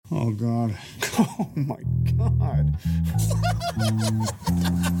Oh, God. Oh, my God.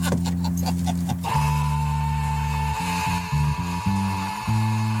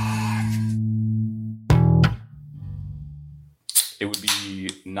 It would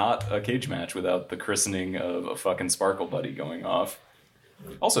be not a cage match without the christening of a fucking Sparkle Buddy going off.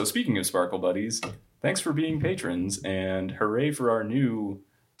 Also, speaking of Sparkle Buddies, thanks for being patrons, and hooray for our new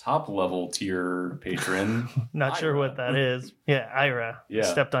top-level tier patron. Not Ira. sure what that is. Yeah, Ira. Yeah.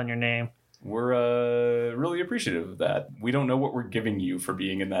 Stepped on your name. We're really appreciative of that. We don't know what we're giving you for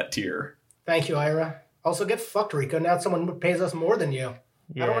being in that tier. Thank you, Ira. Also, get fucked, Rico. Now someone pays us more than you.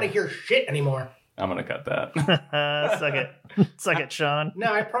 Yeah. I don't want to hear shit anymore. I'm gonna cut that. Suck it. Suck it, Sean.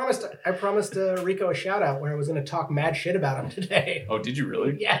 No, I promised Rico a shout out where I was going to talk mad shit about him today. Oh, did you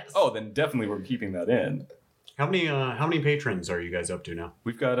really? Yes. Oh, then definitely we're keeping that in. How many patrons are you guys up to now?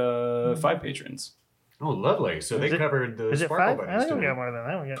 We've got 5 patrons. Oh, lovely. So they covered the Is it Sparkle 5? Buddies. I think we didn't got more than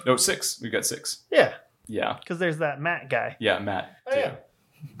that. We got... No, 6. We've got 6. Yeah, Yeah. because there's that Matt guy. Yeah, Matt. Oh, yeah.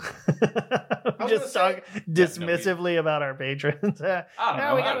 We just talk dismissively about our patrons. I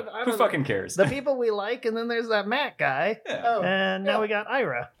don't know. Who fucking cares? The people we like, and then there's that Matt guy. Yeah. Oh, And now yeah. we got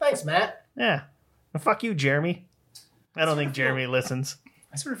Ira. Thanks, Matt. Yeah. And fuck you, Jeremy. I don't think Jeremy listens.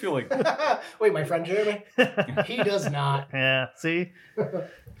 I sort of feel like Wait, my friend Jeremy? He does not. Yeah, see?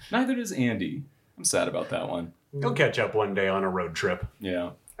 neither does Andy. I'm sad about that one. They'll catch up one day on a road trip. Yeah.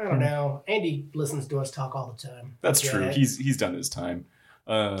 I don't know. Andy listens to us talk all the time. That's Yeah. true. He's done his time.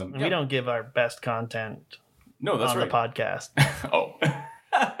 We don't give our best content No, that's on right. the podcast. Oh.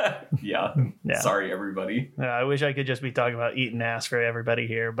 Yeah. Yeah. Sorry, everybody. I wish I could just be talking about eating ass for everybody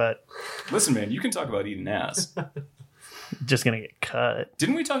here, but Listen, man, you can talk about eating ass. just going to get cut.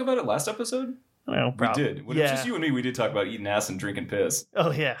 Didn't we talk about it last episode? I don't know, We did. When it was just you and me, we did talk about eating ass and drinking piss.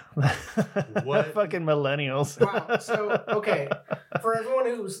 Oh, yeah. What? Fucking millennials. Wow. So, okay. For everyone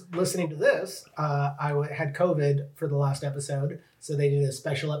who's listening to this, I had COVID for the last episode. So they did a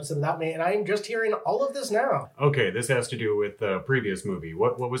special episode without me. And I'm just hearing all of this now. Okay, this has to do with the previous movie.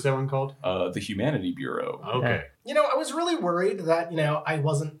 What was that one called? The Humanity Bureau. Okay. You know, I was really worried that,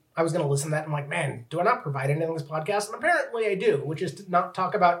 I was going to listen to that. And I'm like, man, do I not provide anything in this podcast? And apparently I do, which is to not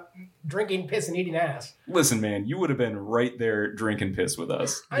talk about drinking piss and eating ass. Listen, man, you would have been right there drinking piss with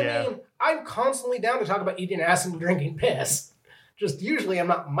us. I Yeah. mean, I'm constantly down to talk about eating ass and drinking piss. Just usually I'm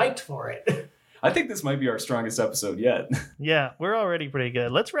not mic'd for it. I think this might be our strongest episode yet. Yeah, we're already pretty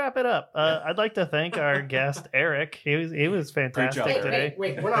good. Let's wrap it up. I'd like to thank our guest, Eric. He was fantastic Great job, today. Hey,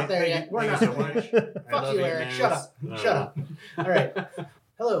 wait, we're not there yet. We're not Thank there you so yet. much. I Fuck love you, you, Eric. man. Shut up. Shut up. All right.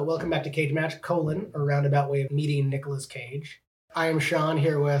 Hello, welcome back to Cage Match, a roundabout way of meeting Nicolas Cage. I am Sean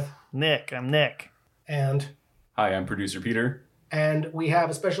here with, Nick, I'm Nick. and Hi, I'm producer Peter. we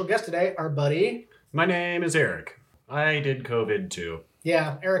have a special guest today, our buddy. My name is Eric. I did COVID too.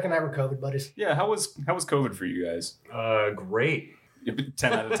 Yeah, Eric and I were COVID buddies. Yeah, how was COVID for you guys? Great.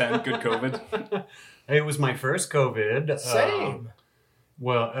 10 out of 10, good COVID. It was my first COVID. Same.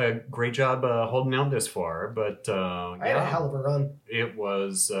 Great job holding out this far, but I had a hell of a run. it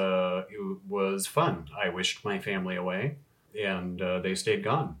was fun. I wished my family away, and they stayed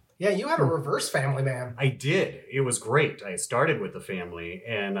gone. Yeah, you had a reverse family man. I did. It was great. I started with the family,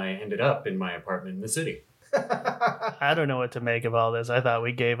 and I ended up in my apartment in the city. I don't know what to make of all this. I thought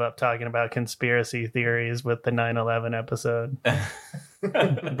we gave up talking about conspiracy theories with the 9/11 episode.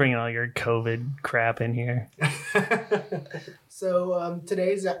 Bringing all your COVID crap in here. So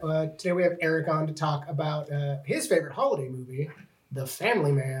today we have Eric on to talk about his favorite holiday movie, The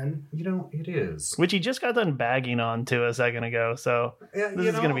Family Man. It is. Which he just got done bagging on to a second ago. So this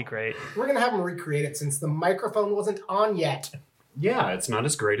is going to be great. We're going to have him recreate it since the microphone wasn't on yet. Yeah, it's not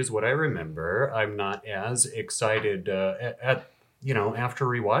as great as what I remember. I'm not as excited after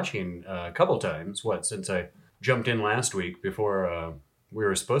rewatching a couple times. Since I jumped in last week before we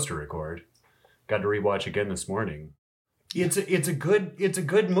were supposed to record, got to rewatch again this morning. It's a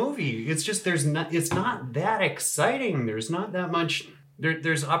good movie. It's just it's not that exciting. There's not that much.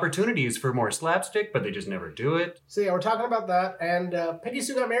 There's opportunities for more slapstick, but they just never do it. So yeah, we're talking about that. And Peggy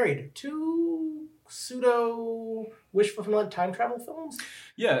Sue Got Married. 2 pseudo wish fulfillment time travel films.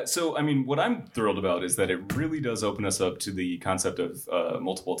 Yeah, so, I mean, what I'm thrilled about is that it really does open us up to the concept of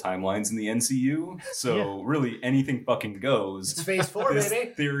multiple timelines in the NCU. So, really, anything fucking goes. It's phase 4, This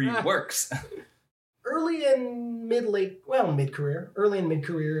baby. theory works. Early and mid-career,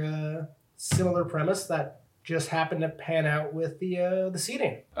 similar premise that just happened to pan out with the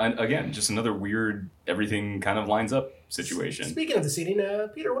seating. And again, just another weird, everything kind of lines up situation. Speaking of the seating,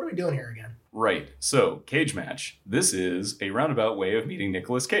 Peter, what are we doing here again? Right. So, Cage Match. This is a roundabout way of meeting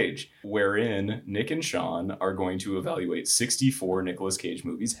Nicolas Cage, wherein Nick and Sean are going to evaluate 64 Nicolas Cage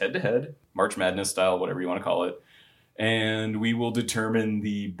movies head-to-head, March Madness style, whatever you want to call it. And we will determine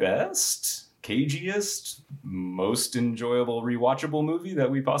the best, cagiest, most enjoyable, rewatchable movie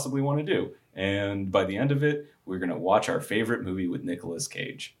that we possibly want to do. And by the end of it, we're going to watch our favorite movie with Nicolas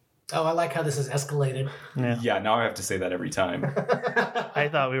Cage. Oh, I like how this has escalated. Yeah, now I have to say that every time. I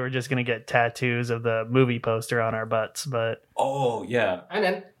thought we were just going to get tattoos of the movie poster on our butts, but... Oh, yeah. I'm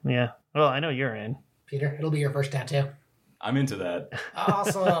in. Yeah. Well, I know you're in. Peter, it'll be your first tattoo. I'm into that.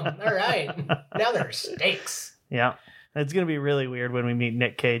 Awesome. All right. Now there are stakes. Yeah. It's going to be really weird when we meet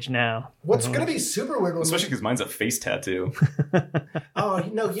Nick Cage now. What's going to be super weird when Especially because mine's a face tattoo. Oh,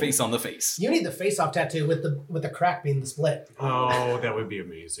 no. Face on the face. You need the face-off tattoo with the crack being the split. Oh, that would be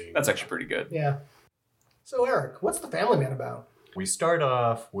amazing. That's actually pretty good. Yeah. So, Eric, what's The Family Man about? We start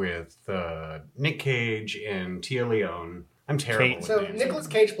off with Nick Cage and Tia Leone. I'm terrible with So names. Nicolas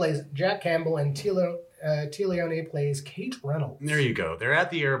Cage plays Jack Campbell and Tia Leone plays Kate Reynolds. There you go. They're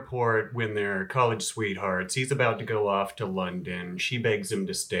at the airport when they're college sweethearts. He's about to go off to London. She begs him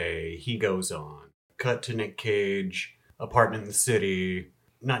to stay. He goes on. Cut to Nick Cage, apartment in the city.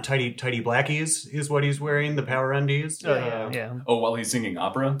 Not tidy blackies is what he's wearing, the power undies. Oh, yeah. Oh, while he's singing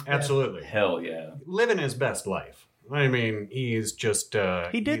opera? Absolutely. Hell yeah. Living his best life. I mean, he's just...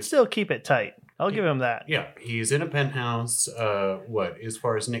 He did still keep it tight. I'll give him that. Yeah, he's in a penthouse. As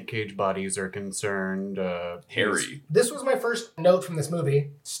far as Nick Cage bodies are concerned... Harry. This was my first note from this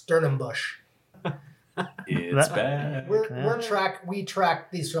movie, Sternum Bush. It's bad. We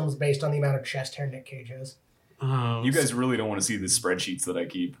track these films based on the amount of chest hair Nick Cage has. You guys really don't want to see the spreadsheets that I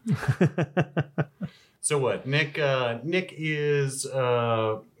keep. So what? Nick is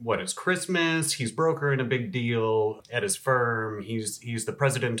it's Christmas. He's brokering a big deal at his firm. He's the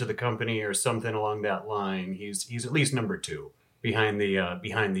president of the company or something along that line. He's at least number 2 behind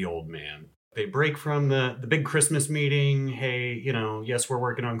the old man. They break from the big Christmas meeting. Hey, yes, we're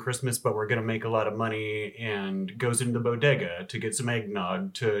working on Christmas, but we're gonna make a lot of money, and goes into the bodega to get some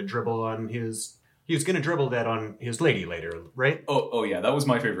eggnog to dribble on his. He's going to dribble that on his lady later, right? Oh yeah, that was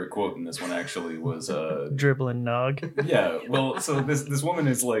my favorite quote in this one, actually, was... Dribbling nog. Yeah, well, so this woman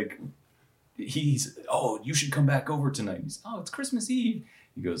is like, you should come back over tonight. He's, it's Christmas Eve.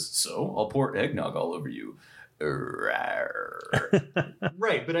 He goes, so? I'll pour eggnog all over you. Right,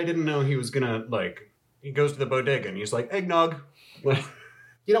 but I didn't know he was going to, he goes to the bodega and he's like, eggnog. You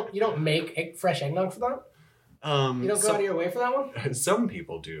don't make fresh eggnog for that? You don't go out of your way for that one? Some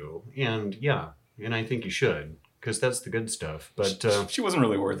people do, and yeah. And I think you should, because that's the good stuff. But she wasn't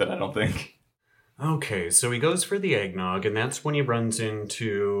really worth it, I don't think. Okay, so he goes for the eggnog, and that's when he runs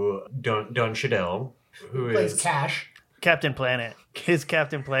into Don Cheadle, who plays is Cash. Captain Planet. His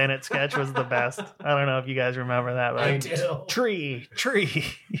Captain Planet sketch was the best. I don't know if you guys remember that. But I do. Tree.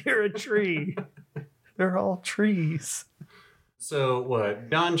 You're a tree. They're all trees. So what?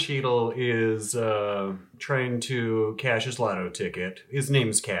 Don Cheadle is trying to cash his lotto ticket. His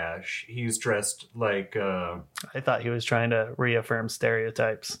name's Cash. He's dressed like... I thought he was trying to reaffirm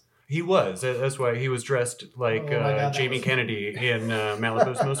stereotypes. He was. That's why he was dressed like God, Jamie Kennedy in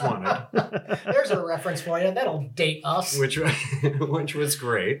Malibu's Most Wanted. There's a reference for you. That'll date us. Which was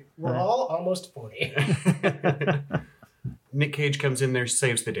great. We're all almost 40. Nick Cage comes in there,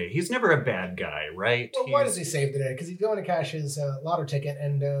 saves the day. He's never a bad guy, right? Well, why does he save the day? Because he's going to cash his lotto ticket,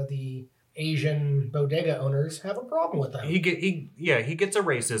 and the Asian bodega owners have a problem with that. He gets a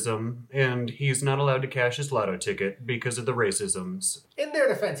racism, and he's not allowed to cash his lotto ticket because of the racisms. In their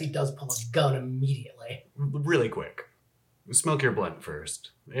defense, he does pull a gun immediately. Really quick. Smoke your blunt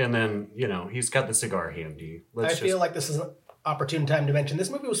first. And then, he's got the cigar handy. I feel like this is an opportune time to mention this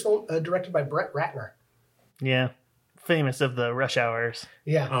movie was directed by Brett Ratner. Yeah. Famous of the Rush Hours.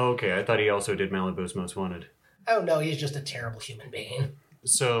 Yeah. Oh, okay. I thought he also did Malibu's Most Wanted. Oh, no, he's just a terrible human being.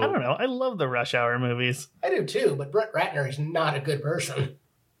 So I don't know. I love the Rush Hour movies. I do too, but Brett Ratner is not a good person.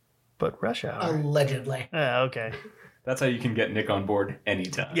 But Rush Hour. Allegedly. Yeah, okay. That's how you can get Nick on board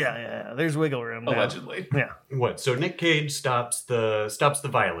anytime. Yeah. There's wiggle room now. Allegedly. Yeah. What? So Nick Cage stops the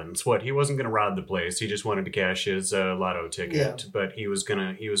violence. What? He wasn't going to rob the place. He just wanted to cash his lotto ticket. Yeah. But he was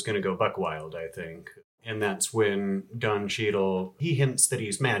gonna go buck wild, I think. And that's when Don Cheadle, he hints that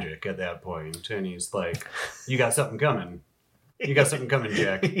he's magic at that point, and he's like, "You got something coming. You got something coming,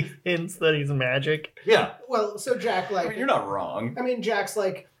 Jack." He hints that he's magic. Yeah. Well, so Jack, You're not wrong. Jack's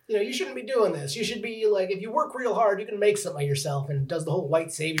like, you shouldn't be doing this. You should be like, if you work real hard, you can make something of yourself, and does the whole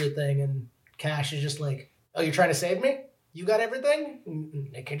white savior thing, and Cash is just like, Oh, you're trying to save me? You got everything?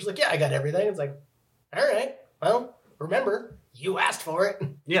 And Nick Cage is like, yeah, I got everything. It's like, all right, well, remember, you asked for it.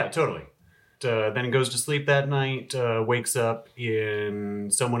 Yeah, totally. Then he goes to sleep that night, wakes up in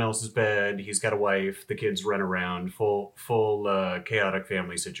someone else's bed. He's got a wife. The kids run around. Full chaotic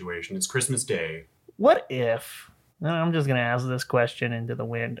family situation. It's Christmas Day. What if, and I'm just going to ask this question into the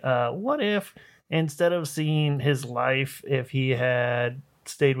wind. What if instead of seeing his life, if he had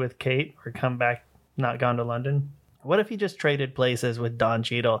stayed with Kate or come back, not gone to London, what if he just traded places with Don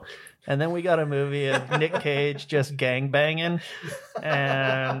Cheadle? And then we got a movie of Nick Cage just gangbanging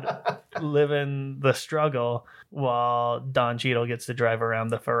and living the struggle while Don Cheadle gets to drive around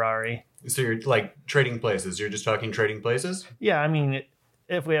the Ferrari. So you're like trading places. You're just talking trading places? Yeah, I mean,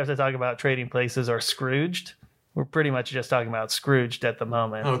 if we have to talk about trading places or Scrooged, we're pretty much just talking about Scrooged at the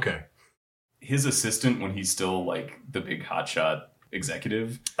moment. Okay. His assistant when he's still like the big hotshot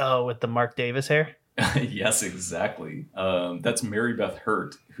executive. Oh, with the Mark Davis hair? Yes, exactly. That's Mary Beth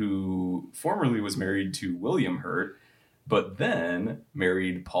Hurt, who formerly was married to William Hurt, but then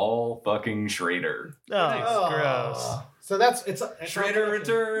married Paul fucking Schrader. Oh, gross. So that's Schrader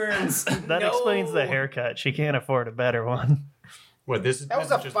returns. That explains the haircut. She can't afford a better one. What this? That was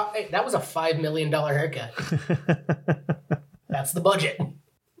this a is just... that was a $5 million haircut. That's the budget.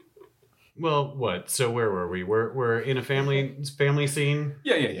 Well, what? So where were we? We're in a family scene.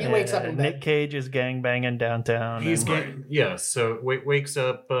 Yeah. He wakes up in bed. Nick Cage is gangbanging downtown. He's and- yes. So wakes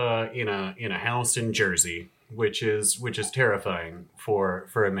up in a house in Jersey, which is terrifying for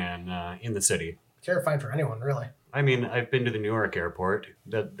a man in the city. Terrifying for anyone, really. I mean, I've been to the Newark airport.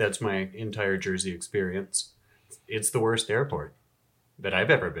 That's my entire Jersey experience. It's the worst airport that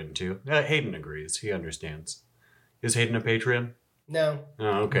I've ever been to. Hayden agrees. He understands. Is Hayden a patron? No.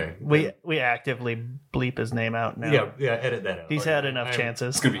 Oh, okay. We actively bleep his name out now. Yeah. Edit that out. He's had enough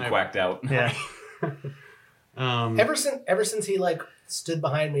chances. It's gonna be quacked out. Yeah. Ever since he like stood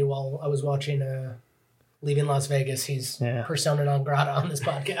behind me while I was watching Leaving Las Vegas, he's persona non grata on this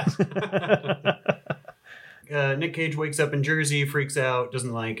podcast. Nick Cage wakes up in Jersey, freaks out,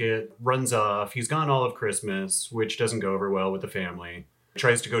 doesn't like it, runs off. He's gone all of Christmas, which doesn't go over well with the family.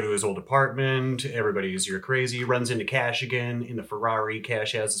 Tries to go to his old apartment. Everybody's, you're crazy. Runs into Cash again in the Ferrari.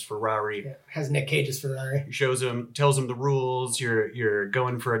 Cash has his Ferrari. Yeah, has Nick Cage's Ferrari. Tells him the rules. You're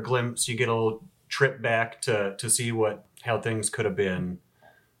going for a glimpse. You get a little trip back to see how things could have been.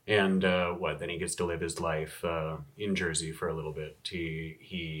 And then he gets to live his life in Jersey for a little bit.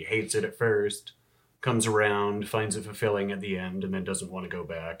 He hates it at first, comes around, finds it fulfilling at the end, and then doesn't want to go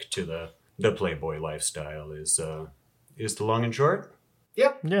back to the Playboy lifestyle. Is the long and short?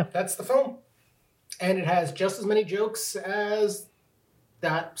 Yeah. That's the film. And it has just as many jokes as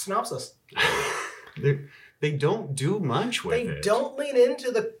that synopsis. They don't do much with it. They don't lean into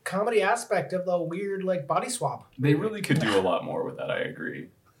the comedy aspect of the weird like body swap. They really could do a lot more with that, I agree.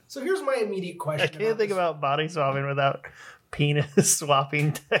 So here's my immediate question. I can't think about body swapping without penis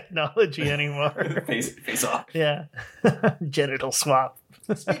swapping technology anymore. face off. Yeah. Genital swap.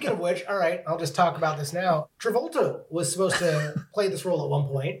 Speaking of which, all right, I'll just talk about this now. Travolta was supposed to play this role at one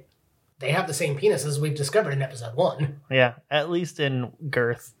point. They have the same penis as we've discovered in episode 1. Yeah, at least in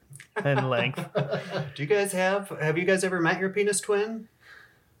girth and length. Do you guys have you guys ever met your penis twin?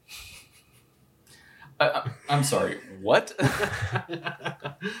 I'm sorry, what?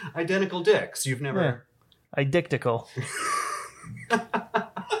 Identical dicks. You've never... Idictical.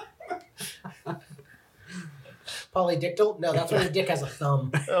 Polydictyl? No, that's when your dick has a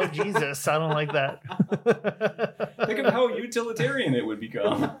thumb. Oh, Jesus. I don't like that. Think of how utilitarian it would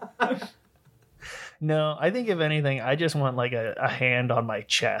become. No, I think if anything, I just want like a hand on my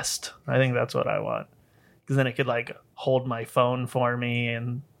chest. I think that's what I want. Because then it could like hold my phone for me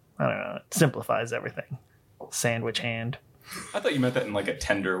and I don't know, it simplifies everything. Sandwich hand. I thought you meant that in like a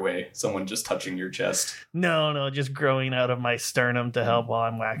tender way. Someone just touching your chest. No, just growing out of my sternum to help while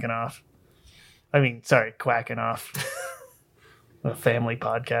I'm whacking off. Quacking off. A family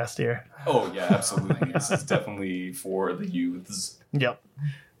podcast here. Oh, yeah, absolutely. This is definitely for the youths. Yep.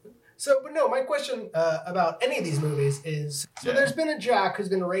 But no, my question about any of these movies is, there's been a Jack who's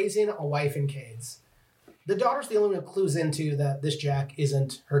been raising a wife and kids. The daughter's the only one who clues into that this Jack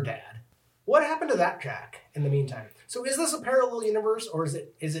isn't her dad. What happened to that Jack in the meantime? So is this a parallel universe, or is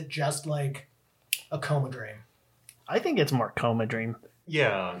it just like a coma dream? I think it's more coma dream.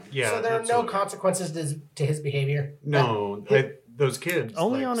 Yeah. So there are no consequences to his behavior? No, those kids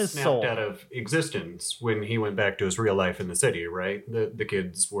only on his snapped soul out of existence when he went back to his real life in the city, right? The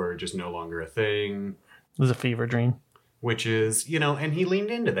kids were just no longer a thing. It was a fever dream. which is, and he leaned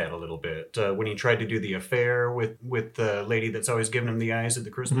into that a little bit when he tried to do the affair with the lady that's always giving him the eyes at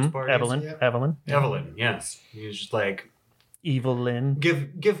the Christmas party. Evelyn. Yeah. Evelyn, yes. He's just like, Evil Lynn.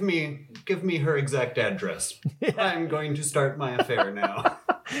 give me her exact address. I'm going to start my affair now.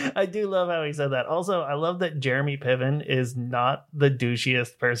 I do love how he said that. Also, I love that Jeremy Piven is not the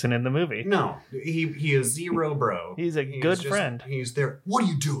douchiest person in the movie. No, he is zero bro. He's a good friend. He's there. What are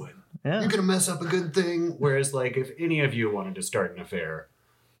you doing? Yeah. You're gonna mess up a good thing. Whereas, like, if any of you wanted to start an affair,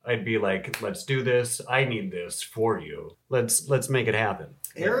 I'd be like, let's do this. I need this for you. Let's make it happen.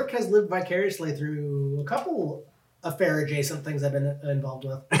 Eric has lived vicariously through a couple affair-adjacent things I've been involved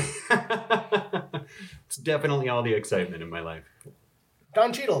with. It's definitely all the excitement in my life.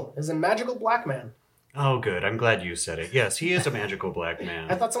 Don Cheadle is a magical black man. Oh, good. I'm glad you said it. Yes, he is a magical black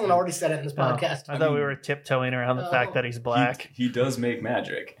man. I thought someone already said it in this podcast. I thought we were tiptoeing around the fact that he's black. He does make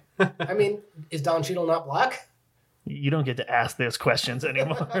magic. I mean, is Don Cheadle not black? You don't get to ask those questions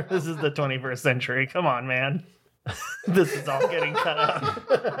anymore. This is the 21st century. Come on, man. This is all getting cut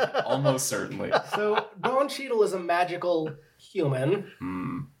out. Almost certainly. So Don Cheadle is a magical human.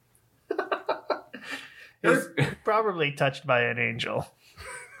 He's probably touched by an angel.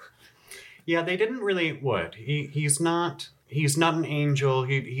 Yeah, they didn't really. What? He's not an angel.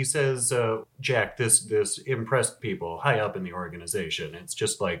 He says, Jack, this impressed people high up in the organization. It's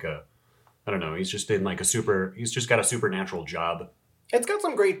just like I don't know. He's just got a supernatural job. It's got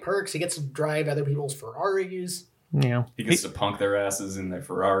some great perks. He gets to drive other people's Ferraris. Yeah. He gets to punk their asses in their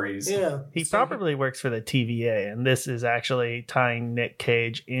Ferraris. Yeah. He probably works for the TVA, and this is actually tying Nick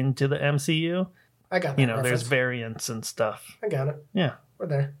Cage into the MCU. I got that There's reference. variants and stuff. I got it. Yeah. We're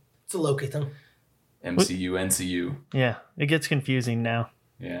there. It's a Loki thing. MCU, NCU. Yeah. It gets confusing now.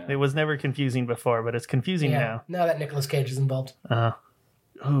 Yeah. It was never confusing before, but it's confusing now. Now that Nicolas Cage is involved.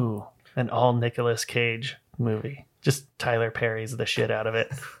 Ooh, an all Nicolas Cage movie. Just Tyler Perry's the shit out of it.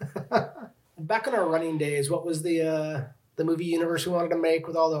 Back in our running days, what was the movie universe we wanted to make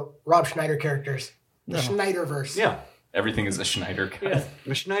with all the Rob Schneider characters? The Schneiderverse. Yeah, Everything is a Schneider cut. Yeah.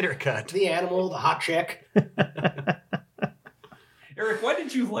 the Schneider cut. The animal, the hot chick. Eric, why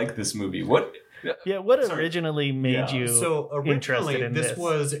did you like this movie? What? Yeah, what Sorry. originally made you So interested originally, in this this?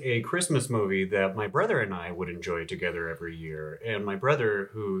 was a Christmas movie that my brother and I would enjoy together every year. And my brother,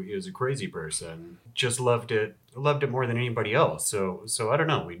 who is a crazy person, just loved it more than anybody else. So I don't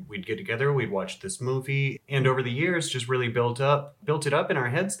know. We'd get together, we'd watch this movie, and over the years, just really built it up in our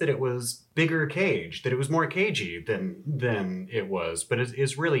heads that it was bigger Cage, that it was more cagey than it was. But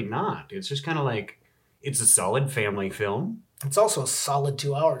it's really not. It's just kind of like it's a solid family film. It's also a solid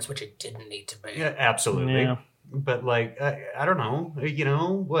 2 hours, which it didn't need to be. Yeah, absolutely. Yeah. But like, I don't know,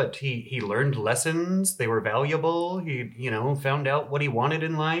 what he learned lessons. They were valuable. He, found out what he wanted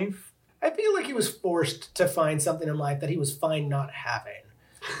in life. I feel like he was forced to find something in life that he was fine not having.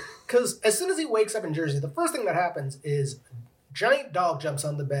 Because as soon as he wakes up in Jersey, the first thing that happens is a giant dog jumps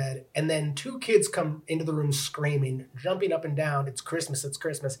on the bed, and then 2 kids come into the room screaming, jumping up and down, it's Christmas, it's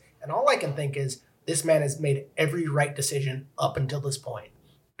Christmas. And all I can think is, this man has made every right decision up until this point.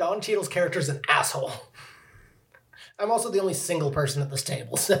 Don Cheadle's character is an asshole. I'm also the only single person at this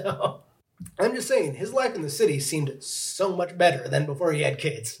table, so I'm just saying, his life in the city seemed so much better than before he had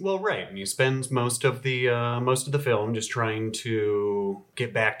kids. Well, right, and he spends most of the film just trying to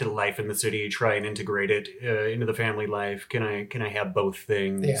get back to the life in the city, try and integrate it into the family life. Can I have both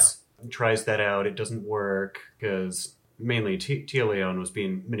things? Yeah. Tries that out. It doesn't work because mainly Tia Leone was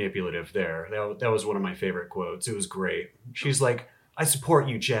being manipulative there. That was one of my favorite quotes. It was great. She's like, I support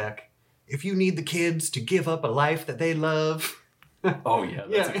you, Jack. If you need the kids to give up a life that they love. Oh, yeah,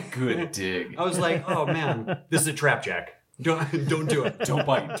 that's Yeah. a good dig. I was like, oh, man, this is a trap, Jack. Don't do it. Don't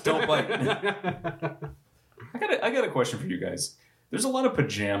bite. Don't bite. I got a question for you guys. There's a lot of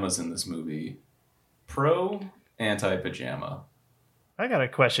pajamas in this movie. Pro, anti-pajama. I got a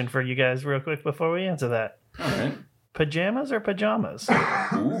question for you guys real quick before we answer that. All right. Pajamas or pajamas?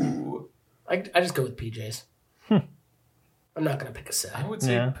 Ooh. I just go with PJs. I'm not going to pick a I set. would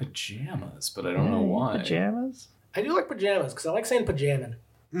say Yeah. pajamas, but I don't know why. Pajamas? I do like pajamas because I like saying pajaman.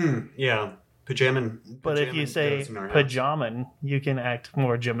 Yeah, pajaman. But if you say goes in our house. pajaman, you can act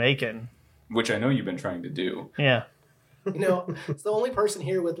more Jamaican. Which I know you've been trying to do. Yeah. It's the only person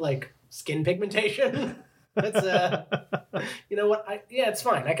here with like skin pigmentation. That's you know what? It's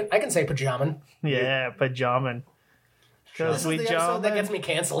fine. I can say pajaman. Yeah, pajaman. This Because is we the episode that gets jaman. me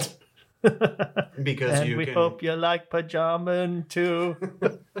canceled. because And you we can. hope you like pajaman too.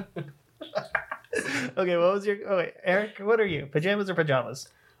 Okay, what was your... Oh, wait, Eric, what are you? Pajamas or pajamas?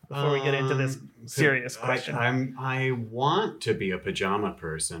 before we get into this serious question? I want to be a pajama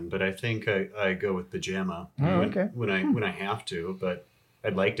person, but I think I go with pajama when I have to. But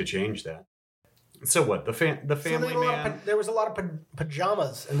I'd like to change that. So what? The family man. There was a lot of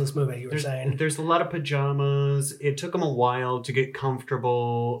pajamas in this movie. You were saying there's a lot of pajamas. It took him a while to get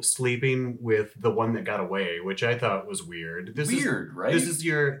comfortable sleeping with the one that got away, which I thought was weird. Right?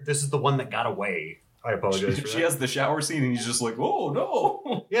 This is the one that got away. I apologize for that. She has the shower scene, and he's just like, "Oh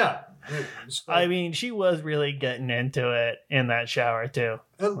no!" Yeah. I mean, she was really getting into it in that shower too.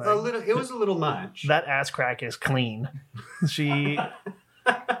 A little. It was a little much. That ass crack is clean. She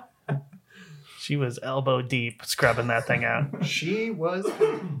was elbow deep scrubbing that thing out. She was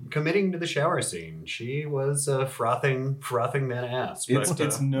committing to the shower scene. She was frothing that ass.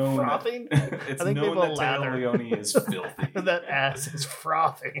 It's known. Frothing? It's known that Tara Leone is filthy. That ass is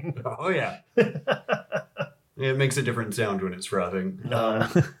frothing. Oh yeah. It makes a different sound when it's frothing.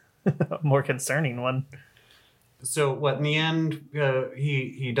 More concerning one. So what? In the end,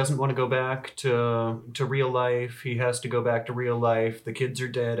 he doesn't want to go back to real life. He has to go back to real life. The kids are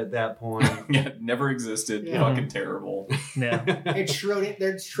dead at that point. Yeah, never existed. Yeah. Fucking terrible. Yeah, they're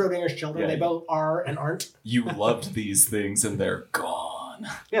Schrodinger's children. Yeah. They both are and aren't. You loved these things, and they're gone.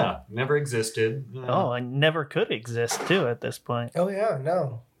 Yeah, never existed. and never could exist too at this point. Oh yeah,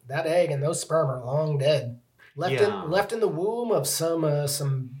 no, that egg and those sperm are long dead. Left in the womb of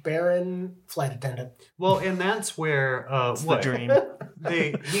some barren flight attendant. Well, and that's where The dream.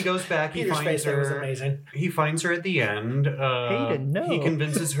 He goes back. Peter's face there was amazing. He finds her at the end. Hayden, no. He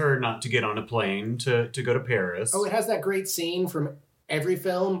convinces her not to get on a plane to go to Paris. Oh, it has that great scene from every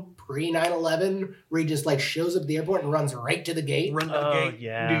film pre 9/11 where he just like shows up at the airport and runs right to the gate. Run to the gate,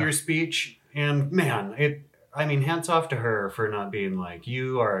 yeah. do your speech, and man, hats off to her for not being like,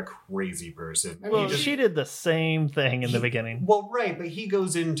 you are a crazy person. Well, she did the same thing in the beginning. Well, right, but he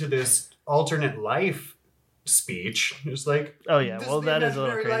goes into this alternate life speech. It's like, oh yeah, this well that is a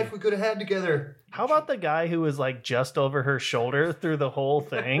little imaginary crazy. life we could have had together. How about the guy who was like just over her shoulder through the whole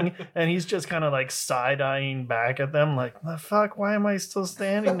thing, and he's just kind of like side-eyeing back at them, like, the fuck? Why am I still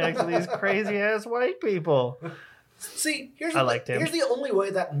standing next to these crazy ass white people? See, here's the only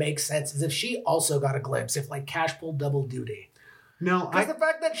way that makes sense is if she also got a glimpse, if like Cash pulled double duty. No, because the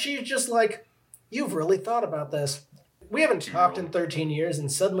fact that she's just like, you've really thought about this. We haven't talked in 13 years,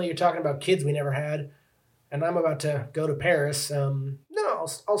 and suddenly you're talking about kids we never had, and I'm about to go to Paris. No,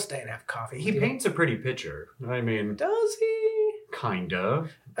 I'll stay and have coffee. He paints a pretty picture. I mean, does he? Kinda.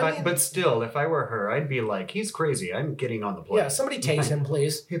 But still, if I were her, I'd be like, he's crazy. I'm getting on the plane. Yeah, somebody tase him,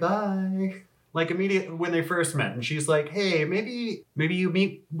 please. Hey, bye. Like immediately when they first met, and she's like, "Hey, maybe you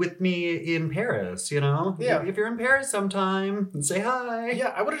meet with me in Paris, you know? Yeah. If you're in Paris sometime, say hi."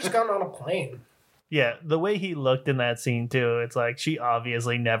 Yeah, I would have just gotten on a plane. Yeah, the way he looked in that scene too, it's like she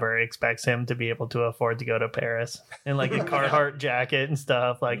obviously never expects him to be able to afford to go to Paris in like a Carhartt jacket and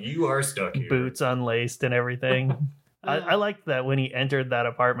stuff, like you are stuck here. Boots unlaced and everything. I liked that when he entered that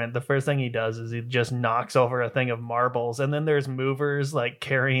apartment, the first thing he does is he just knocks over a thing of marbles, and then there's movers like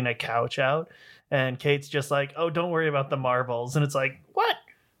carrying a couch out, and Kate's just like, "Oh, don't worry about the marbles," and it's like, what?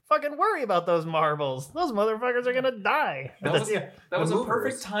 Fucking worry about those marbles. Those motherfuckers are gonna die. That was a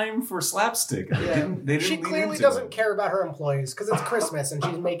perfect time for slapstick. They didn't she lean clearly into doesn't it. care about her employees because it's Christmas and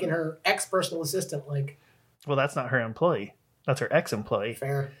she's making her ex-personal assistant like. Well, that's not her employee. That's her ex-employee.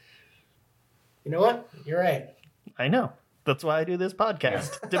 Fair. You know what? You're right. I know. That's why I do this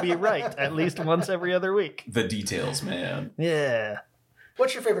podcast. To be right at least once every other week. The details, man. Yeah.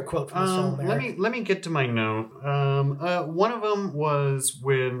 What's your favorite quote from this film, Mary? Let me get to my note. One of them was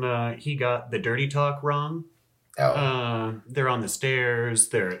when he got the dirty talk wrong. Oh. They're on the stairs.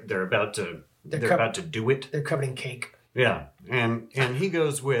 They're about to about to do it. They're covered in cake. Yeah, and he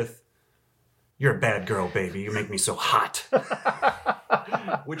goes with, "You're a bad girl, baby. You make me so hot,"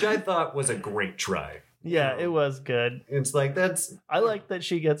 which I thought was a great try. Yeah, it was good. It's like I like that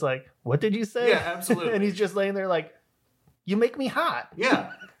she gets like, "What did you say?" Yeah, absolutely. And he's just laying there like, "You make me hot.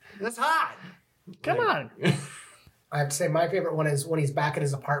 Yeah, that's hot. Come on." I have to say my favorite one is when he's back at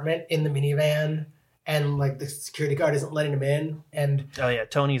his apartment in the minivan and like the security guard isn't letting him in, and Oh yeah,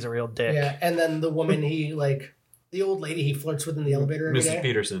 Tony's a real dick. yeah, and then the woman the old lady he flirts with in the elevator every day. Mrs.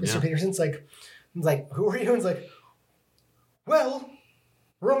 Peterson. Mr. Yeah. Peterson's like, "Who are you?" And he's like, "Well,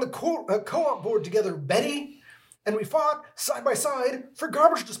 we're on the co-op board together, Betty, and we fought side by side for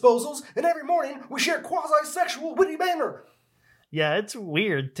garbage disposals, and every morning we share quasi-sexual witty banter." Yeah, it's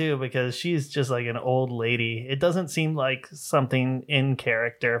weird too because she's just like an old lady. It doesn't seem like something in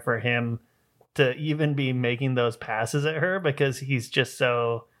character for him to even be making those passes at her because he's just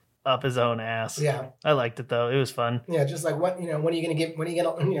so up his own ass. Yeah. I liked it though. It was fun. Yeah, just like when are you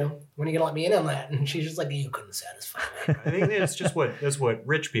gonna let me in on that? And she's just like, you couldn't satisfy me. I think that's what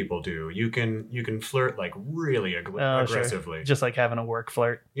rich people do. You can flirt like really aggressively. Sure. Just like having a work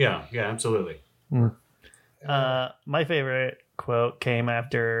flirt. Yeah, absolutely. My favorite quote came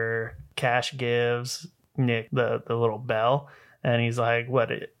after Cash gives Nick the little bell, and he's like,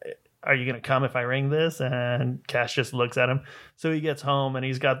 "What? Are you gonna come if I ring this?" And Cash just looks at him. So he gets home and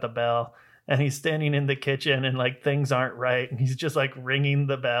he's got the bell, and he's standing in the kitchen, and like things aren't right, and he's just like ringing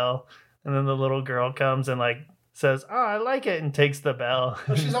the bell, and then the little girl comes and like says, "Oh, I like it," and takes the bell.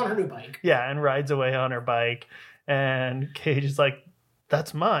 Well, she's on her new bike. Yeah, and rides away on her bike, and Cage is like,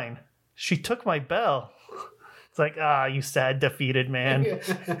 "That's mine. She took my bell." It's like, you sad, defeated man.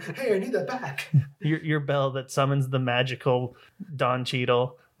 Hey, I need that back. Your bell that summons the magical Don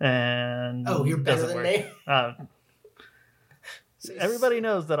Cheadle, and you're better than me. Everybody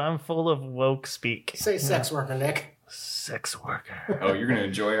knows that I'm full of woke speak. Say sex worker, Nick. Sex worker. Oh, you're gonna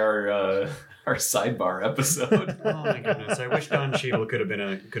enjoy our sidebar episode. Oh my goodness! I wish Don Cheadle could have been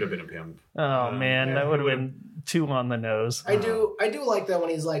a pimp. Oh man, that would have been too on the nose. I do like that when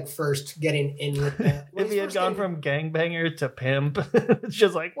he's like first getting in with that. If he had gone from gangbanger to pimp, it's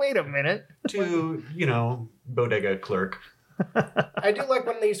just like, wait a minute. To bodega clerk. I do like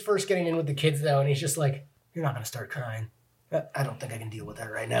when he's first getting in with the kids though, and he's just like, "You're not gonna start crying. I don't think I can deal with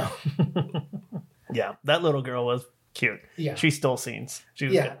that right now." Yeah, that little girl was cute. Yeah, she stole scenes. She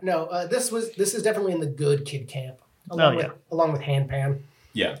was good. No, this is definitely in the good kid camp. Along with Hand Pan.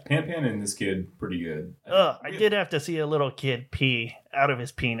 Yeah, Pan and this kid, pretty good. I did have to see a little kid pee out of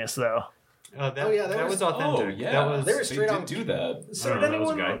his penis, though. That was authentic. Oh, yeah. They were straight on. Do that. So did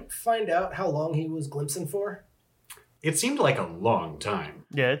anyone find out how long he was glimpsing for? It seemed like a long time.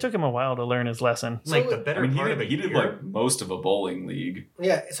 Yeah, it took him a while to learn his lesson. Like the better part of a year. He did like most of a bowling league.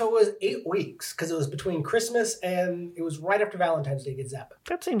 Yeah, so it was 8 weeks because it was between Christmas and it was right after Valentine's Day gets zapped.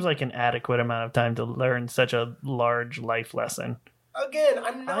 That seems like an adequate amount of time to learn such a large life lesson. Again,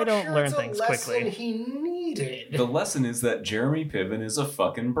 I'm not I don't sure learn it's things a lesson quickly. he needed. The lesson is that Jeremy Piven is a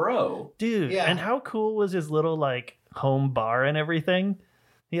fucking bro. Dude, Yeah. and how cool was his little like home bar and everything?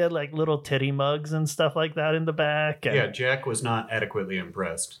 He had like little titty mugs and stuff like that in the back. And, Yeah, Jack was not adequately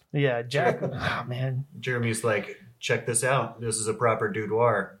impressed. Yeah, Jack. Oh, man. Jeremy's like, check this out. This is a proper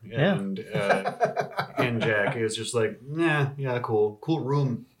dudeoir. And and Jack is just like, yeah, cool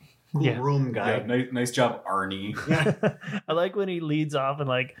room. Cool room guy. Yeah, nice job, Arnie. I like when he leads off and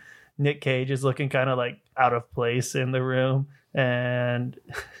like Nick Cage is looking kind of like out of place in the room. And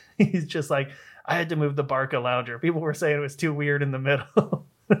he's just like, I had to move the Barca lounger. People were saying it was too weird in the middle.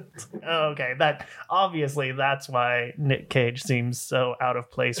 Okay, that's why Nick Cage seems so out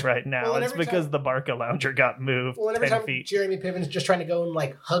of place right now. Well, it's because the Barca lounger got moved 10 feet. Jeremy Piven's just trying to go and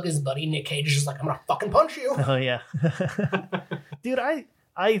like hug his buddy, Nick Cage is just like, I'm gonna fucking punch you. Oh yeah. Dude,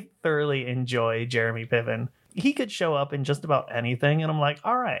 I thoroughly enjoy Jeremy Piven. He could show up in just about anything, and I'm like,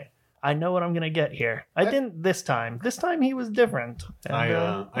 all right, I know what I'm gonna get here. I didn't this time. This time he was different. And,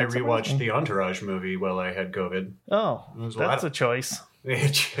 I rewatched the Entourage movie while I had COVID. Oh, that's a choice.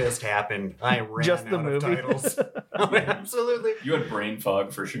 It just happened. I ran Just the out movie. of titles. Absolutely. You had brain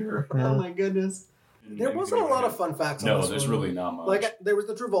fog for sure. Oh my goodness. There wasn't a lot of fun facts on No, this there's one. really not much. Like, there was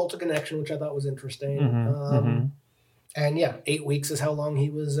the Travolta connection, which I thought was interesting. And yeah, 8 weeks is how long he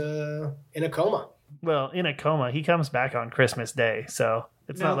was in a coma. Well, in a coma, he comes back on Christmas Day, so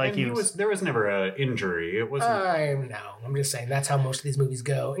it's not like he was. There was never an injury. It wasn't. I'm just saying that's how most of these movies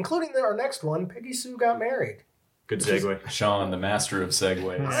go, including our next one, Peggy Sue Got Married. Good segue. Sean, the master of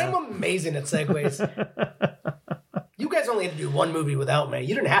segues. I'm amazing at segues. You guys only had to do one movie without me.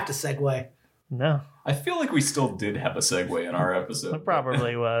 You didn't have to segue. No, I feel like we still did have a segue in our episode. it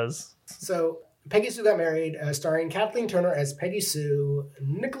probably was. So, Peggy Sue Got Married, starring Kathleen Turner as Peggy Sue,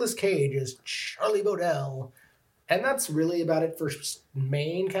 Nicolas Cage as Charlie Bodell. And that's really about it for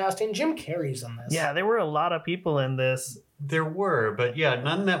main casting. Jim Carrey's on this. Yeah, there were a lot of people in this. There were, but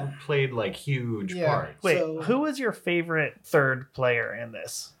none that played like huge parts. Wait, who was your favorite third player in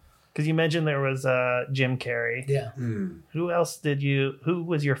this? Because you mentioned there was Jim Carrey. Yeah. Who else who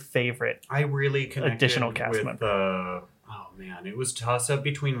was your favorite? I really connected additional cast with, member. it was toss-up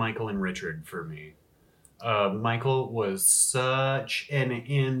between Michael and Richard for me. Michael was such an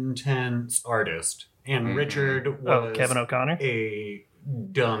intense artist, and Richard was Kevin O'Connor, a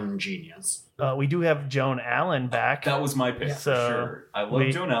dumb genius. We do have Joan Allen back. That was my pick for sure. I love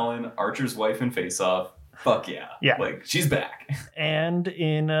Joan Allen, Archer's wife in Face Off. Fuck yeah. Yeah. Like, she's back. And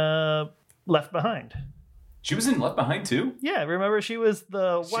in Left Behind. She was in Left Behind too? Yeah, remember she was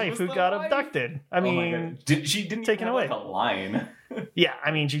the wife was who the got wife? abducted. I Oh my mean, God. She didn't taken even have away. like a line. yeah,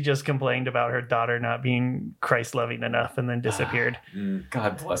 I mean, she just complained about her daughter not being Christ-loving enough and then disappeared.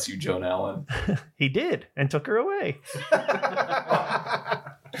 God bless you, Joan Allen. He did, and took her away.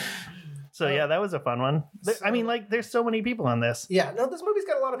 So yeah, that was a fun one. I mean, like, there's so many people on this. Yeah, no, this movie's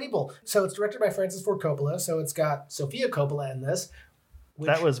got a lot of people. So it's directed by Francis Ford Coppola. So it's got Sofia Coppola in this. Which,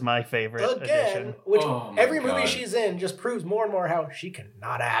 That was my favorite addition. which Oh my every movie God. she's in just proves more and more how she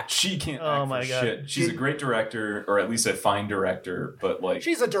cannot act. She can't Oh act my for God. shit. She's a great director, or at least a fine director, but like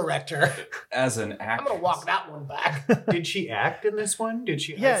She's a director. as an I'm actress. gonna walk that one back. Did she act in this one? Did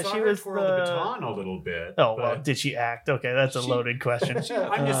she? Yeah, I saw she her was twirl the the- baton a little bit. Oh, well, but did she act? Okay, that's a loaded question.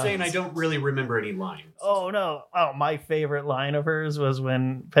 I'm just saying I don't really remember any lines. Oh no! Oh, my favorite line of hers was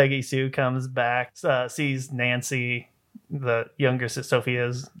when Peggy Sue comes back, sees Nancy, the younger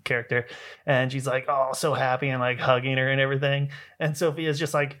Sophia's character, and she's like, "Oh, so happy," and like hugging her and everything. And Sophia's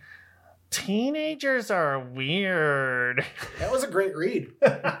just like, "Teenagers are weird." That was a great read.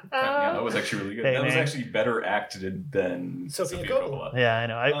 Yeah, that was actually really good. Hey, that was man. actually better acted than Sophia Sophia Coppola. Coppola. Yeah, I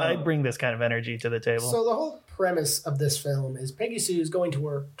know. I bring this kind of energy to the table. So the whole premise of this film is Peggy Sue's going to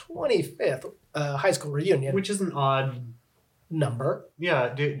her 25th high school reunion Which is an odd. number.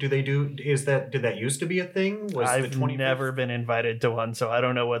 Yeah. Do they do? Is that? Did that used to be a thing? Was the I've 25th? never been invited to one, so I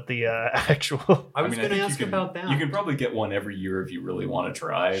don't know what the actual. I was going to think ask you can, about that. You can probably get one every year if you really want to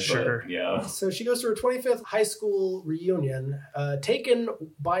try. Sure. But yeah. So she goes to her 25th high school reunion, taken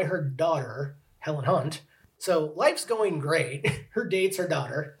by her daughter, Helen Hunt. So life's going great. Her dates her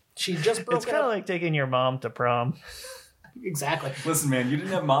daughter. She just It's broke kind of up. like taking your mom to prom. Exactly. Listen, man, you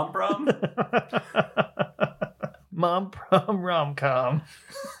didn't have mom prom? Mom prom rom-com.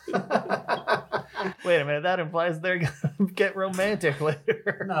 Wait a minute, that implies they're gonna get romantic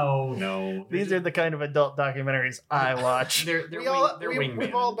later. No. These are the kind of adult documentaries I watch. They're We've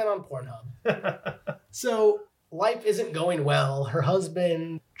all been on Pornhub. So life isn't going well. Her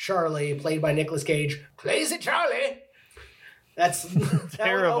husband, Charlie, played by Nicolas Cage, plays it Charlie. That's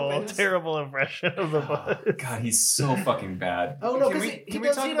terrible impression of the voice. God, he's so fucking bad. Oh, no, Can 'cause we, he can we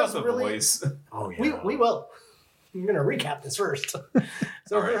does- talk he about does the really- voice? Oh yeah. We will. I'm gonna recap this first.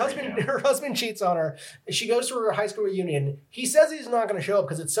 So All right, her husband cheats on her. She goes to her high school reunion. He says he's not gonna show up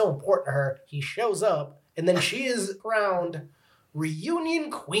because it's so important to her. He shows up, and then she is crowned reunion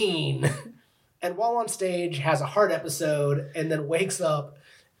queen. And while on stage, has a heart episode, and then wakes up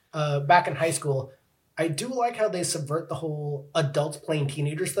back in high school. I do like how they subvert the whole adults playing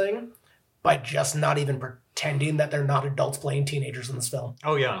teenagers thing by just not even pretending that they're not adults playing teenagers in this film.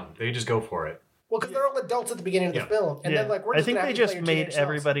 Oh yeah. They just go for it. Well, because they're all adults at the beginning of the Yeah. film, and then like we're I just think gonna they have you just play your made teenage selves.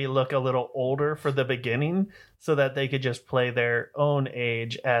 everybody look a little older for the beginning so that they could just play their own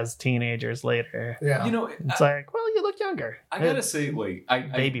age as teenagers later. Yeah, You know, It's like, well, you look younger. I gotta say, like,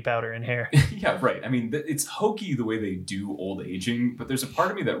 Baby powder in hair. yeah, right. I mean, it's hokey the way they do old aging, but there's a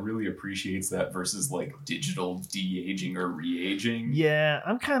part of me that really appreciates that versus like digital de-aging or re-aging. Yeah,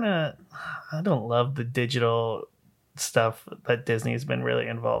 I don't love the digital stuff that Disney's been really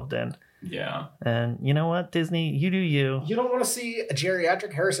involved in. Yeah. And you know what, Disney, you do you. you don't want to see a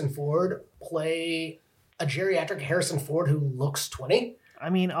geriatric Harrison Ford play a geriatric Harrison Ford who looks 20.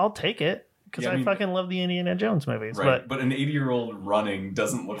 I mean, I'll take it because Yeah, I I mean- fucking love the Indiana Jones movies. Right. But an 80-year-old running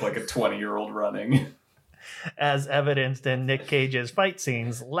doesn't look like a 20-year-old running. But as evidenced in Nick Cage's fight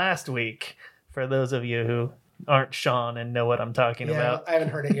scenes last week, for those of you who aren't Sean and know what I'm talking about, I haven't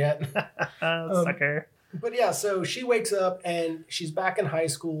heard it yet. sucker. But yeah, so she wakes up and she's back in high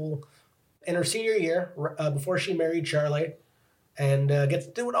school in her senior year before she married Charlie, and gets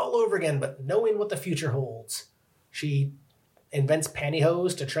to do it all over again, but knowing what the future holds. She invents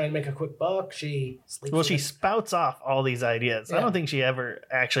pantyhose to try and make a quick buck. She sleeps. Well, with she a- spouts off all these ideas. I Yeah. don't think she ever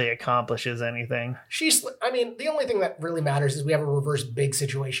actually accomplishes anything. I mean, the only thing that really matters is we have a reverse big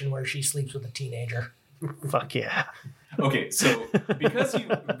situation where she sleeps with a teenager. Fuck yeah. Okay, so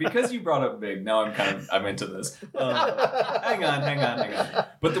because you brought up Big, now I'm into this. Hang on.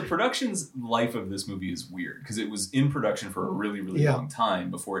 But the production's life of this movie is weird because it was in production for a really, really Yeah. long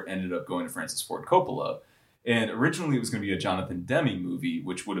time before it ended up going to Francis Ford Coppola. And originally it was going to be a Jonathan Demme movie,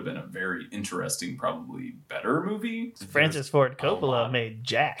 which would have been a very interesting, probably better movie. Francis Ford a lot. Coppola made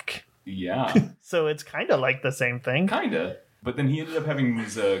Jack. Yeah. So it's kind of like the same thing. Kinda. But then he ended up having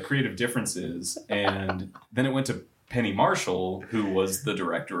these creative differences, and then it went to Penny Marshall, who was the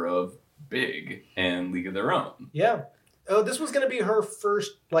director of Big and League of Their Own. Yeah. Oh, this was going to be her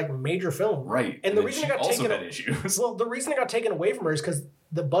first like major film. Right. And the then reason she it got also taken had issues. Well, the reason it got taken away from her is because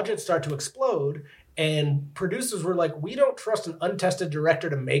the budgets start to explode, and producers were like, "We don't trust an untested director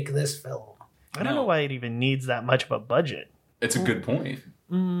to make this film." I don't know why it even needs that much of a budget. It's a good point.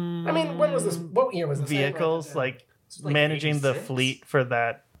 I mean, when was this? What year was this? Vehicles, like managing 86? the fleet for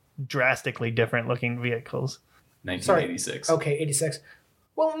that drastically different looking vehicles. 1986. Sorry. Okay, 86.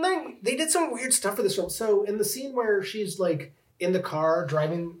 Well, and then they did some weird stuff for this film. So in the scene where she's like in the car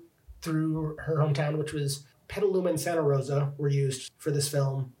driving through her hometown, which was Petaluma and Santa Rosa, were used for this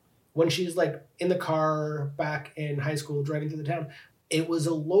film. When she's like in the car back in high school driving through the town, it was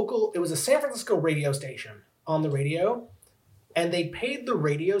a San Francisco radio station on the radio, and they paid the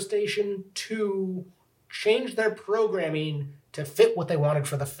radio station to change their programming to fit what they wanted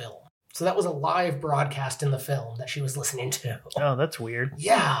for the film. So that was a live broadcast in the film that she was listening to. Oh, that's weird.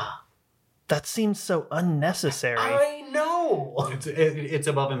 Yeah. That seems so unnecessary. I know. It's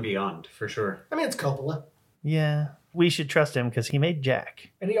above and beyond, for sure. I mean, it's Coppola. Yeah. We should trust him because he made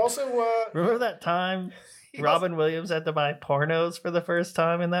Jack. And he also... Remember that time Robin Williams had to buy pornos for the first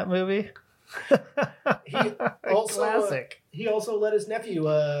time in that movie? He also, Classic. He also let his nephew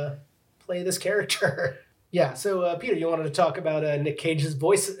play this character. Yeah, so Peter, you wanted to talk about Nick Cage's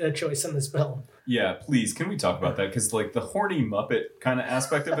voice choice in this film. Yeah, please, can we talk about that? Because like the horny Muppet kind of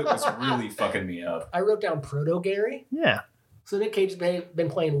aspect of it was really fucking me up. I wrote down Proto-Gary. Yeah. So Nick Cage has been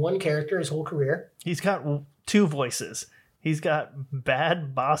playing one character his whole career. He's got two voices. He's got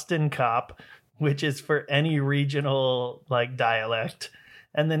Bad Boston Cop, which is for any regional like dialect.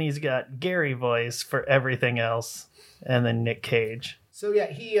 And then he's got Gary voice for everything else. And then Nick Cage. So yeah,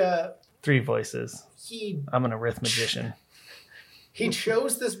 he... Three voices. He I'm an arithmetician. He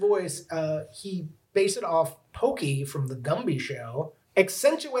chose this voice. He based it off Pokey from the Gumby Show,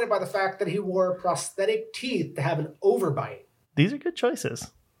 accentuated by the fact that he wore prosthetic teeth to have an overbite. These are good choices.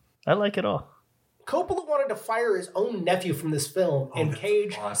 I like it all. Coppola wanted to fire his own nephew from this film, and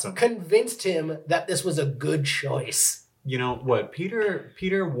Cage convinced him that this was a good choice. You know what?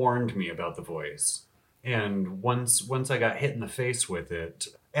 Peter warned me about the voice. And once I got hit in the face with it,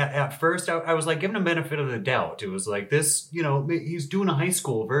 at first I was like giving him benefit of the doubt. It was like this, you know, he's doing a high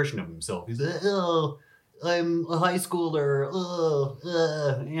school version of himself. He's like, oh, I'm a high schooler.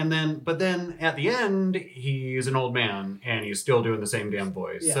 But then at the end, he's an old man and he's still doing the same damn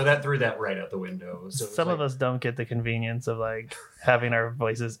voice. Yeah. So that threw that right out the window. So some of us don't get the convenience of like having our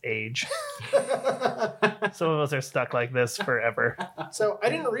voices age. Some of us are stuck like this forever. So I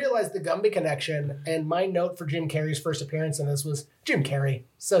didn't realize the Gumby connection, and my note for Jim Carrey's first appearance in this was Jim Carrey,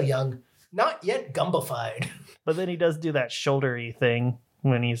 so young, not yet Gumbified. But then he does do that shouldery thing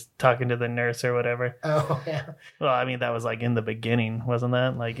when he's talking to the nurse or whatever. Oh, yeah. Well, I mean, that was like in the beginning, wasn't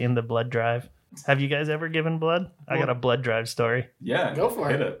that? Like in the blood drive. Have you guys ever given blood? I got a blood drive story. Yeah, go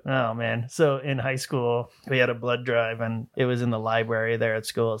for it. Oh, man. So in high school, we had a blood drive, and it was in the library there at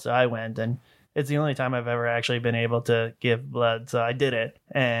school. So I went, and it's the only time I've ever actually been able to give blood. So I did it,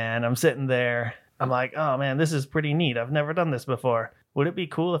 and I'm sitting there. I'm like, oh, man, this is pretty neat. I've never done this before. Would it be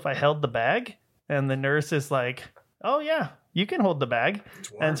cool if I held the bag? And the nurse is like, oh, yeah, you can hold the bag.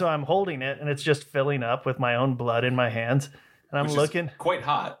 And so I'm holding it, and it's just filling up with my own blood in my hands. And I'm looking. Quite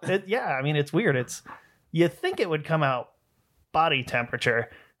hot. Yeah, I mean, it's weird. You think it would come out body temperature,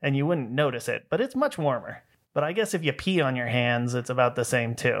 and you wouldn't notice it, but it's much warmer. But I guess if you pee on your hands, it's about the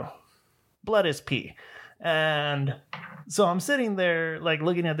same, too. Blood is pee. And so I'm sitting there, like,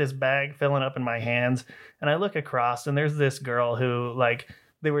 looking at this bag filling up in my hands, and I look across, and there's this girl who, like,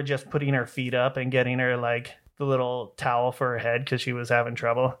 they were just putting her feet up and getting her, like, the little towel for her head because she was having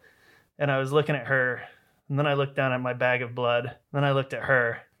trouble. And I was looking at her, and then I looked down at my bag of blood. Then I looked at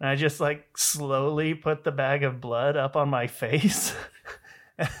her, and I just, like, slowly put the bag of blood up on my face.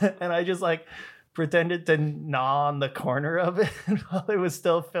 And I just, like, pretended to gnaw on the corner of it while it was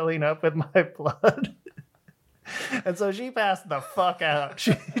still filling up with my blood. And so she passed the fuck out.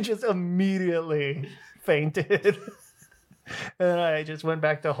 She just immediately fainted. And I just went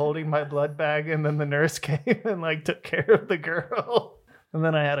back to holding my blood bag, and then the nurse came and like took care of the girl. And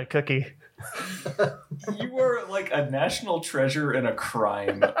then I had a cookie. You were like a national treasure and a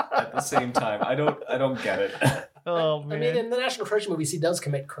crime at the same time. I don't get it. Oh man. I mean, in the National Treasure movies, he does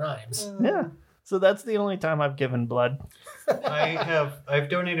commit crimes. Yeah. So that's the only time I've given blood. I've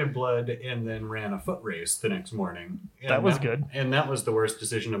donated blood and then ran a foot race the next morning. That was good. And that was the worst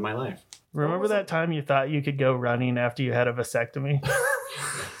decision of my life. Remember that time you thought you could go running after you had a vasectomy?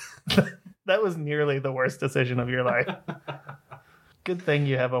 That was nearly the worst decision of your life. Good thing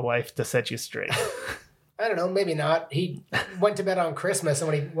you have a wife to set you straight. I don't know, maybe not. He went to bed on Christmas,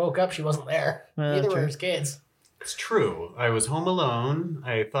 and when he woke up, she wasn't there. Neither were his kids. It's true. I was home alone.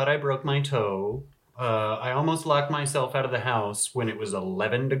 I thought I broke my toe. I almost locked myself out of the house when it was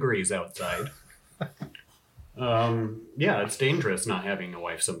 11 degrees outside. Yeah, it's dangerous not having a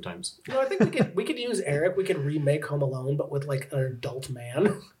wife sometimes. I think we could use Eric. We could remake Home Alone, but with like an adult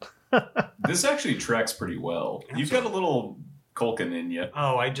man. This actually tracks pretty well. You've got a little Culkin in you.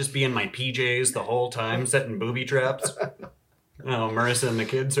 Oh, I'd just be in my PJs the whole time, setting booby traps. Oh, Marissa and the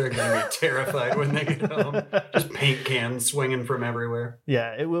kids are going to be terrified when they get home. Just paint cans swinging from everywhere.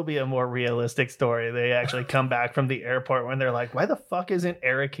 Yeah, it will be a more realistic story. They actually come back from the airport when they're like, why the fuck isn't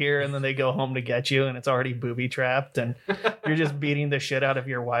Eric here? And then they go home to get you and it's already booby trapped and you're just beating the shit out of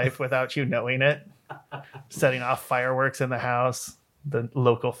your wife without you knowing it. Setting off fireworks in the house. The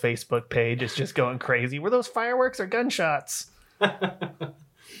local Facebook page is just going crazy. Were those fireworks or gunshots?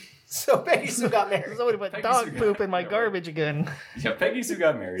 So Peggy Sue got married. Somebody put dog poop in my garbage again. Yeah, Peggy Sue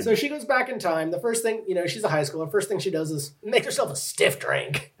Got Married. So she goes back in time. The first thing, she's a high schooler. First thing she does is make herself a stiff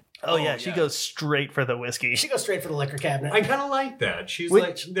drink. Oh yeah, she goes straight for the whiskey. She goes straight for the liquor cabinet. I kind of like that. She's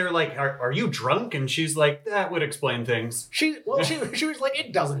they're like, are you drunk? And she's like, that would explain things. She was like,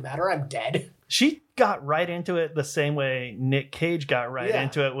 it doesn't matter. I'm dead. She got right into it the same way Nick Cage got right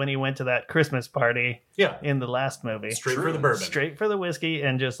into it when he went to that Christmas party in the last movie. Straight for the bourbon. Straight for the whiskey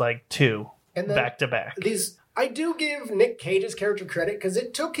and just like two and then back to back. I do give Nick Cage's character credit because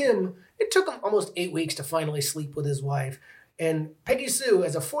it took him almost 8 weeks to finally sleep with his wife. And Peggy Sue,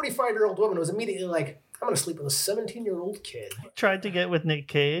 as a 45-year-old woman, was immediately like, I'm going to sleep with a 17-year-old kid. Tried to get with Nick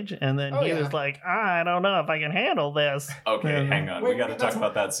Cage, and then he was like, I don't know if I can handle this. Okay, hang on. We got to talk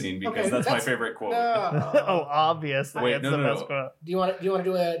about that scene because that's my favorite quote. Oh, obviously. Wait, it's the best quote. Do you want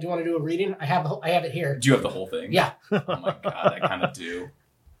to do a reading? I have it here. Do you have the whole thing? Yeah. Oh my god, I kind of do.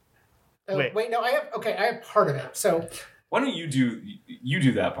 Wait, no, I have part of it. So why don't you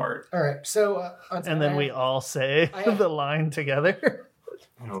do that part? All right. So and then we all say the line together.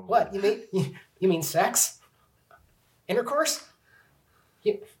 What you mean sex? Intercourse?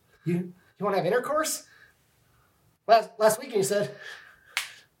 You want to have intercourse? Last weekend you said,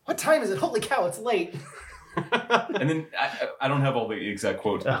 what time is it? Holy cow, it's late. And then I don't have all the exact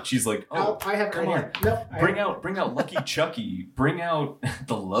quotes, but she's like, I have come on. No, bring out Lucky Chucky. Bring out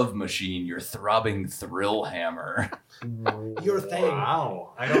the love machine, your throbbing thrill hammer. Your thing.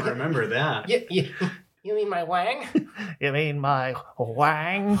 Wow. I don't remember that. You mean my wang? You mean my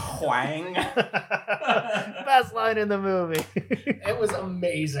wang? Wang. Best line in the movie. It was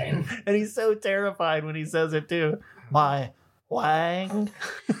amazing. And he's so terrified when he says it too. My wang.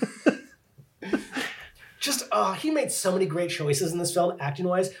 Just, he made so many great choices in this film,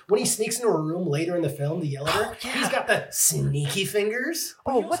 acting-wise. When he sneaks into a room later in the film to yell at her, he's got the sneaky fingers.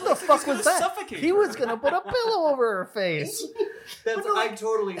 Oh, what the fuck was that? He was going to put a pillow over her face. I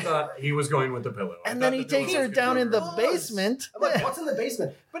totally thought he was going with the pillow. And then he takes her down in the basement. I'm like, what's in the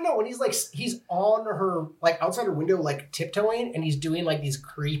basement? But no, when he's on her, like, outside her window, like, tiptoeing, and he's doing, like, these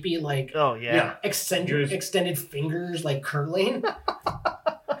creepy, like, extended fingers, like, curling.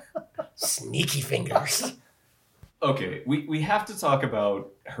 Sneaky fingers. Okay, we have to talk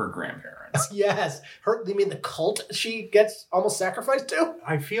about her grandparents. Yes. You mean the cult she gets almost sacrificed to?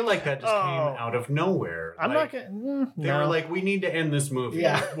 I feel like that just came out of nowhere. I'm not going They were like, we need to end this movie.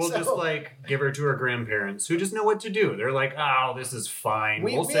 Yeah, we'll just, like, give her to her grandparents who just know what to do. They're like, oh, this is fine.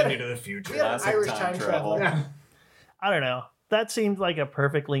 We'll send you to the future. We had an Irish time traveler. Yeah. I don't know. That seemed like a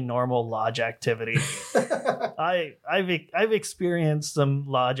perfectly normal lodge activity. I've experienced some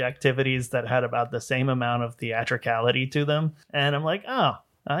lodge activities that had about the same amount of theatricality to them, and I'm like,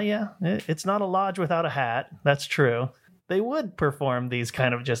 yeah, it's not a lodge without a hat. That's true. They would perform these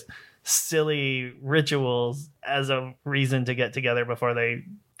kind of just silly rituals as a reason to get together before they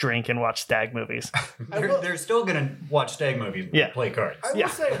drink and watch stag movies. They're still going to watch stag movies and play cards. I will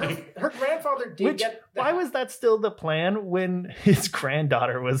say, her grandfather did get... Why was that still the plan when his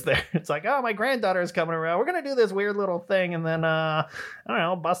granddaughter was there? It's like, oh, my granddaughter is coming around. We're going to do this weird little thing and then, I don't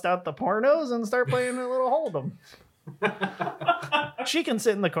know, bust out the pornos and start playing a little Hold'em. She can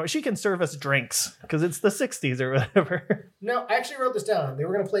sit in the car. She can serve us drinks because it's the 60s or whatever. No, I actually wrote this down. They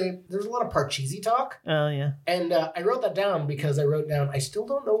were going to play... There's a lot of Parcheesi talk. Oh, yeah. And I wrote that down because I wrote down, I still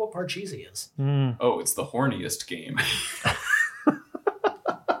don't know what Parcheesi is. Oh, it's the horniest game.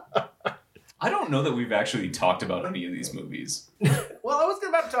 I don't know that we've actually talked about any of these movies. Well, I was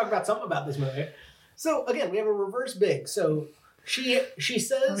about to talk about something about this movie. So, again, we have a reverse big. So... She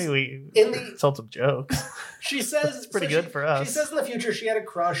says we in told some jokes. She says it's pretty good for us. She says in the future she had a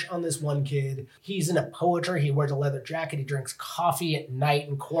crush on this one kid. He's into poetry. He wears a leather jacket. He drinks coffee at night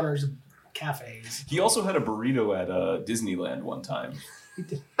in corners of cafes. He also had a burrito at Disneyland one time.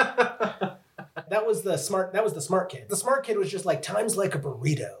 That was the smart kid. The smart kid was just like, time's like a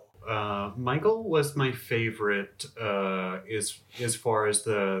burrito. Michael was my favorite as far as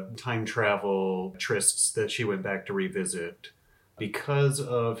the time travel trysts that she went back to revisit because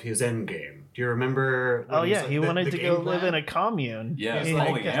of his end game. Do you remember? Oh yeah, he wanted to go live in a commune. Yeah, it's He's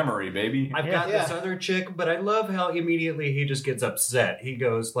like, polyamory, baby. I've got this other chick, but I love how immediately he just gets upset. He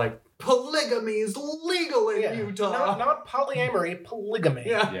goes like, polygamy is legal in Utah. Not polyamory, polygamy.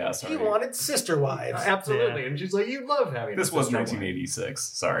 Yeah, sorry. He wanted sister wives. Absolutely. And she's like, you love having This a was sister wife. 1986.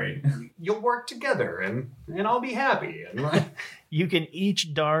 Sorry. You'll work together and I'll be happy. And like, You can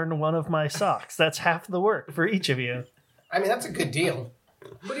each darn one of my socks. That's half the work for each of you. I mean, that's a good deal.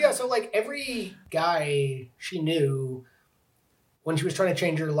 But yeah, so like every guy she knew when she was trying to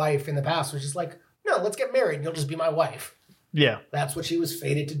change her life in the past was just like, no, let's get married and you'll just be my wife. Yeah. That's what she was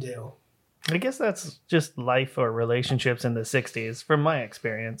fated to do. I guess that's just life or relationships in the 60s, from my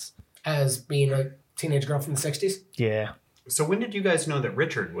experience. As being a teenage girl from the 60s. Yeah. so when did you guys know that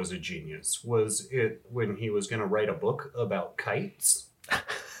Richard was a genius? Was it when he was going to write a book about kites?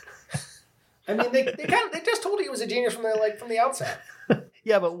 I mean, they just told you he was a genius from the outset.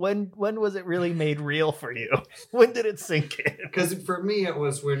 Yeah, but when was it really made real for you? When did it sink in? Because for me, it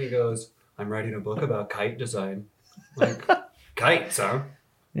was when he goes, I'm writing a book about kite design. Like, kites, huh?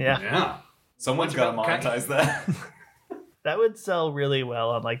 Yeah. Yeah. Someone's got to monetize that. That would sell really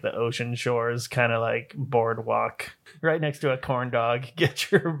well on like the ocean shores, kind of like boardwalk, right next to a corn dog.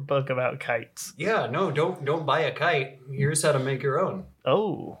 Get your book about kites. Yeah, no, don't buy a kite. Here's how to make your own.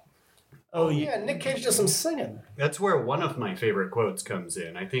 Oh, Yeah, Nick Cage does some singing. That's where one of my favorite quotes comes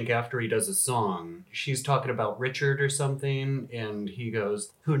in. I think after he does a song, she's talking about Richard or something, and he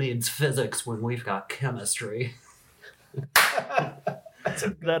goes, who needs physics when we've got chemistry?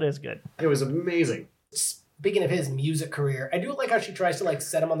 that is good. It was amazing. Speaking of his music career, I do like how she tries to like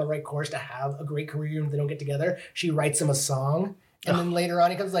set him on the right course to have a great career when they don't get together. She writes him a song, and then later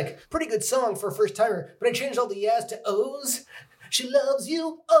on he comes like, pretty good song for a first timer, but I changed all the yes to O's. She loves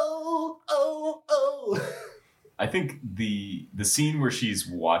you, oh, oh, oh. I think the scene where she's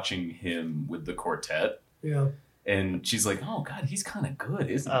watching him with the quartet, Yeah. and she's like, "Oh God, he's kind of good,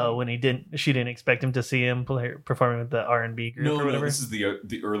 isn't he?" When she didn't expect him to see him performing with the R&B group or No, whatever. this is the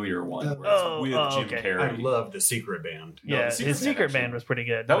earlier one where Oh, it's with Jim okay. Carrey. I love the Secret Band. No, Yeah, the Secret his Band secret actually- band was pretty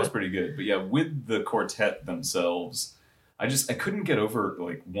good. That was pretty good, but yeah, with the quartet themselves, I couldn't get over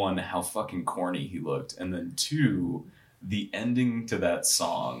like one, how fucking corny he looked, and then two, the ending to that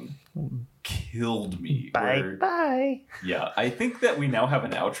song killed me. Bye bye. Yeah, I think that we now have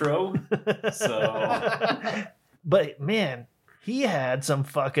an outro. So But man, he had some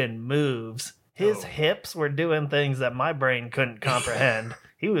fucking moves. His hips were doing things that my brain couldn't comprehend.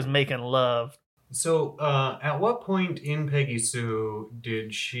 He was making love. So, at what point in Peggy Sue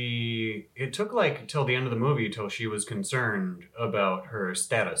did she... It took, like, till the end of the movie till she was concerned about her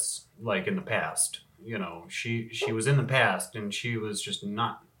status, like, in the past. You know, she was in the past, and she was just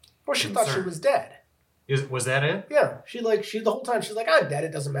not Well, she thought she concerned. was dead. Was that it? Yeah. She the whole time she's like, I'm dead,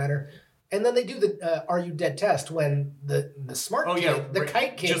 it doesn't matter. And then they do the Are You Dead test when the smart kid, the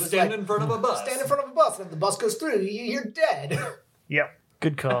kite kid, just was stand like, in front of a bus. stand in front of a bus, and if the bus goes through, you're dead. Yep.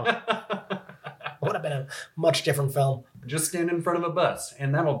 Good call. Would have been a much different film. Just stand in front of a bus,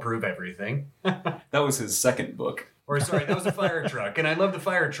 and that'll prove everything. that was his second book. Or sorry, that was a fire truck, and I love the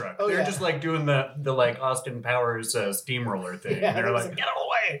fire truck. Oh, They're yeah. just like doing the like Austin Powers steamroller thing. Yeah, They're it was like, get out of the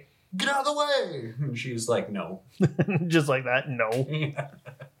way. get out of the way. And she's like, no. Just like that. No.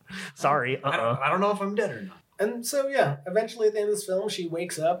 Sorry. I don't know if I'm dead or not. And so, yeah, eventually at the end of this film, she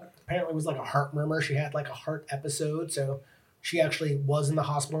wakes up. Apparently it was like a heart murmur. She had like a heart episode. So she actually was in the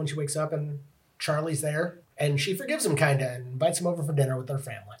hospital when she wakes up, and Charlie's there. And she forgives him kind of and invites him over for dinner with their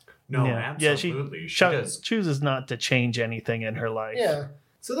family. No, Yeah, absolutely. she she does. chooses not to change anything in her life. Yeah.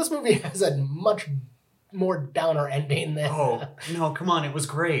 So this movie has a much more downer ending than... Oh, no, come on. It was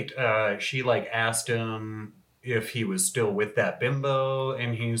great. She like asked him if he was still with that bimbo,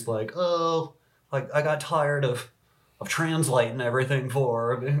 and he's like, oh, like I got tired of translating everything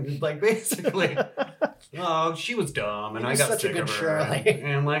for her. And, like, basically, oh, she was dumb, and He I was got such a sick good of her. Shirley.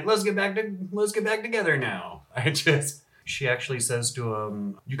 And like, let's get back together now. She actually says to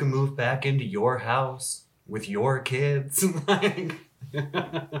him, you can move back into your house with your kids. Like,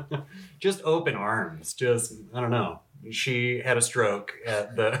 just open arms. Just, I don't know. She had a stroke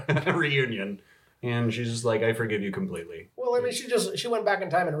at the reunion, and she's just like, I forgive you completely. Well, I mean, she went back in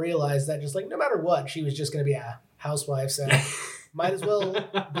time and realized that just like no matter what, she was just going to be a housewife. So might as well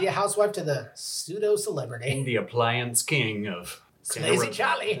be a housewife to the pseudo-celebrity. The appliance king of Santa Lazy Rosa.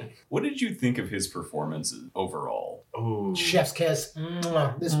 Charlie. What did you think of his performances overall? Oh, Chef's kiss.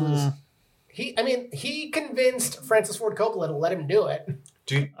 Mwah. This was... He convinced Francis Ford Coppola to let him do it.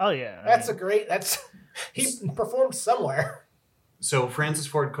 Oh yeah, He performed somewhere. So Francis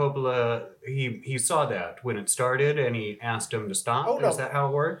Ford Coppola, he saw that when it started, and he asked him to stop. Oh, no. Is that how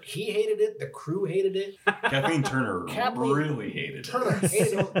it worked? He hated it. The crew hated it. Kathleen Turner Kathleen really hated Turner it.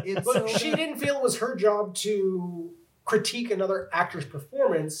 hated it. But she didn't feel it was her job to critique another actor's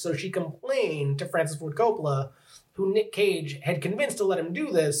performance, so she complained to Francis Ford Coppola, who Nick Cage had convinced to let him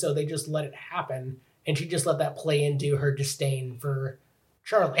do this, so they just let it happen, and she just let that play into her disdain for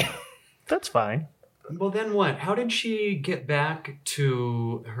Charlie. that's fine. Well, then what? How did she get back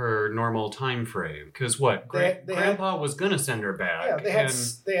to her normal time frame? Because what? Grandpa was going to send her back. Yeah,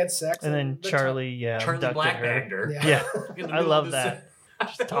 they had sex. And then Charlie Charlie abducted blackbagged her. her. Yeah, In the I middle love of the that.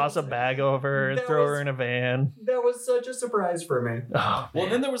 Just toss a bag over her and That throw was- her in a van. That was such a surprise for me. Oh, Well,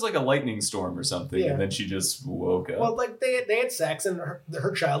 then there was like a lightning storm or something, Yeah. and then she just woke up. Well, like they had sex, and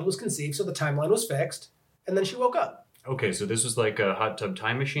her child was conceived, so the timeline was fixed, and then she woke up. Okay, so this was like a hot tub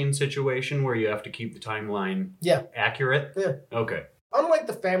time machine situation where you have to keep the timeline Yeah. accurate? Yeah. Okay. Unlike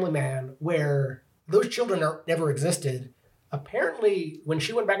The Family Man, where those children never existed, apparently when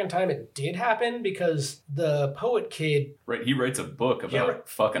she went back in time, it did happen because the poet kid. Right, he writes a book about Yeah, right.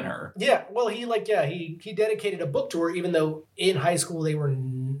 fucking her. Yeah, well, he dedicated a book to her, even though in high school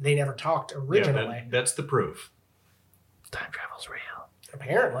they never talked originally. Yeah, that's the proof. time travel's real.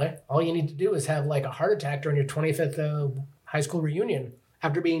 Apparently, all you need to do is have like a heart attack during your 25th high school reunion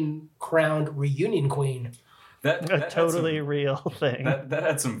after being crowned reunion queen. That A had totally some- real thing. That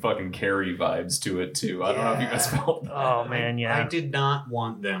had some fucking Carrie vibes to it too. I don't know if you guys felt that. Oh man, yeah. I did not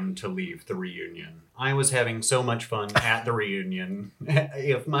want them to leave the reunion. I was having so much fun at the reunion.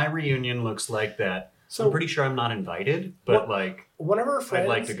 If my reunion looks like that, So- I'm pretty sure I'm not invited, but One of her friends. I'd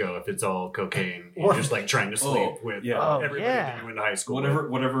like to go if it's all cocaine. Or- Just like trying to sleep Oh, with yeah. Oh, everybody yeah. that you went to high school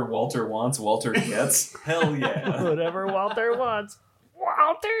Whatever Walter wants, Walter gets. Hell yeah. Whatever Walter wants,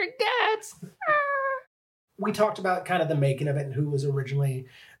 Walter gets. We talked about kind of the making of it and who was originally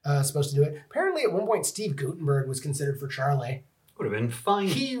supposed to do it. Apparently, at one point, Steve Guttenberg was considered for Charlie. Would have been fine.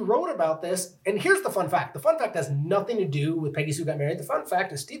 He wrote about this, and here's the fun fact. The fun fact has nothing to do with Peggy Sue Got Married. The fun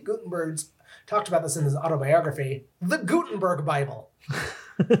fact is Steve Guttenberg's talked about this in his autobiography, The Gutenberg Bible.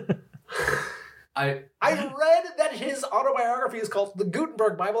 I read that his autobiography is called The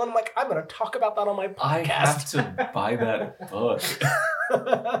Gutenberg Bible, and I'm like, I'm going to talk about that on my I have podcast. to buy that book.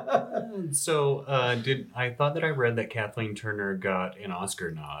 So, I thought that I read that Kathleen Turner got an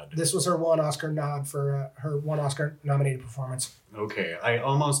Oscar nod. This was her one Oscar nod for her one Oscar nominated performance. Okay, I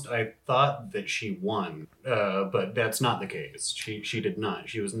thought that she won, but that's not the case. She did not.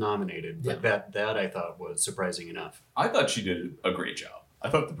 She was nominated, but that I thought was surprising enough. I thought she did a great job. I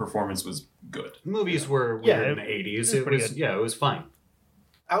thought the performance was good. Movies were weird Yeah, in the 80s. it was pretty good. Yeah, it was fine.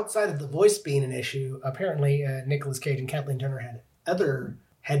 Outside of the voice being an issue, apparently Nicolas Cage and Kathleen Turner had other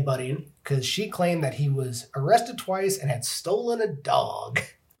headbutting because she claimed that he was arrested twice and had stolen a dog.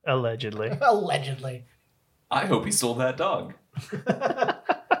 Allegedly. Allegedly. I hope he stole that dog.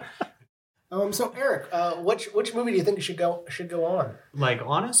 So Eric, which movie do you think should go on? Like,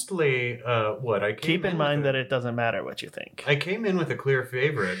 honestly, I Keep in mind that it doesn't matter what you think. I came in with a clear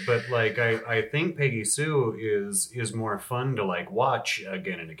favorite, but like I think Peggy Sue is more fun to like watch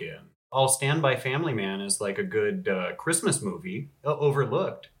again and again. I'll Stand by Family Man is like a good Christmas movie,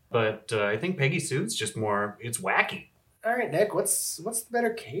 overlooked, but I think Peggy Sue's just more. It's wacky. All right, Nick, what's the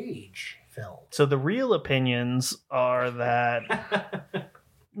better Cage film? So the real opinions are that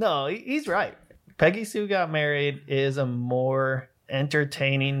no, he's right. Peggy Sue Got Married is a more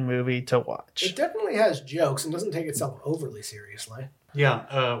entertaining movie to watch. It definitely has jokes and doesn't take itself overly seriously.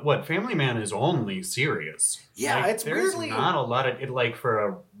 Yeah, Family Man is only serious. Yeah, Like, it's there's weirdly not a lot of it. Like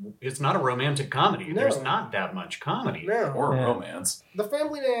it's not a romantic comedy. No. There's not that much comedy. No, Or Yeah. romance. The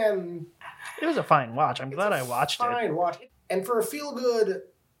Family Man. It was a fine watch. I'm glad I watched it. Fine watch, and for a feel-good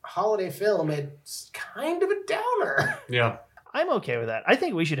holiday film, it's kind of a downer. Yeah. I'm okay with that. I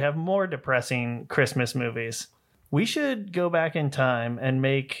think we should have more depressing Christmas movies. We should go back in time and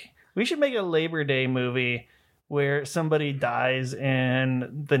make a Labor Day movie where somebody dies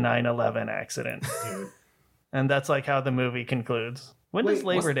in the 9/11 accident. And that's like how the movie concludes. When does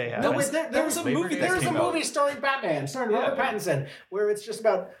Wait, Labor Day happen? No, wait, there was a Labor movie. Day There's a came out. movie starring Batman, starring Robert Pattinson, where it's just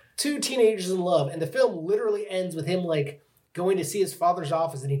about two teenagers in love, and the film literally ends with him like going to see his father's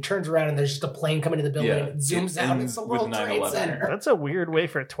office, and he turns around and there's just a plane coming to the building, Yeah, and it zooms out. and It's the with World Trade 9/11. Center. That's a weird way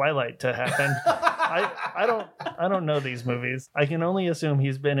for Twilight to happen. I don't know these movies. I can only assume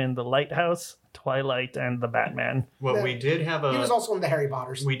he's been in The Lighthouse, Twilight, and The Batman. Well, No, we did have He was also in the Harry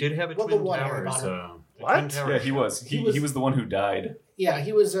Potters. we did have a Well, the Twin one Harry Towers Potter. Twin Tower Yeah, he was. He was the one who died. Yeah,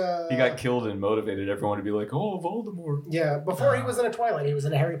 he was. He got killed and motivated everyone to be like, "Oh, Voldemort." Yeah, before he was in a Twilight, he was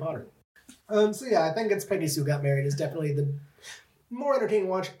in a Harry Potter. So yeah, I think it's Peggy Sue Got Married is definitely the more entertaining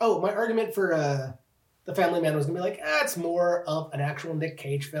watch. Oh, my argument for The Family Man was gonna be like, it's more of an actual Nick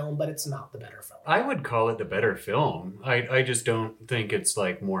Cage film, but it's not the better film. I would call it the better film. I just don't think it's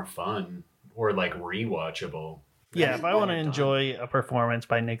like more fun or like rewatchable. Yeah, if I want to enjoy a performance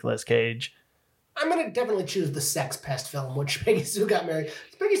by Nicolas Cage, I'm gonna definitely choose the Sex Pest film, which Peggy Sue Got Married.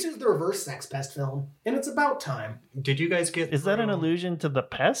 Peggy Sue's the reverse Sex Pest film, and it's about time. Did you guys get? is that an allusion to The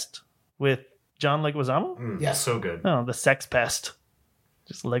Pest with John Leguizamo? Yes. so good. No, The Sex Pest.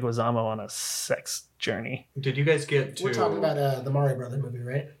 Just Leguizamo on a sex journey. Did you guys get to? We're talking about the Mario Brother movie,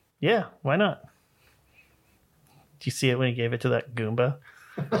 right? Yeah, why not? Do you see it when he gave it to that Goomba?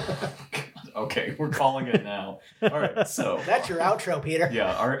 Okay, we're calling it now. All right, so That's your outro, Peter.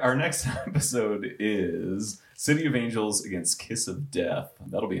 yeah, our next episode is City of Angels against Kiss of Death.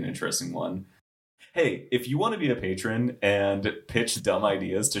 That'll be an interesting one. Hey, if you want to be a patron and pitch dumb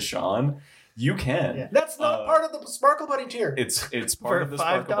ideas to Sean, you can. Yeah. That's not part of the Sparkle Buddy tier. It's For part of the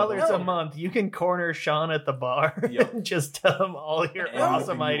Sparkle Bubble. $5 a month, you can corner Sean at the bar Yep. and just tell him all your Anything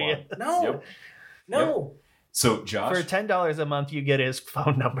awesome you ideas. want. No. Yep. No. So Josh, For $10 a month, you get his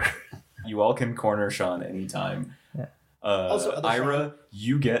phone number. you all can corner Sean anytime. Yeah. Also, other Ira, Sean.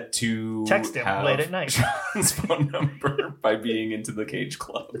 you get to Text him have late at night. Sean's phone number by being into the Cage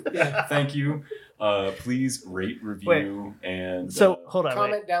Club. Yeah. Thank you. Please rate, review, and So, hold on. Wait.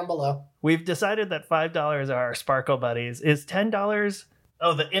 Comment down below. We've decided that $5 are our Sparkle Buddies. Is $10?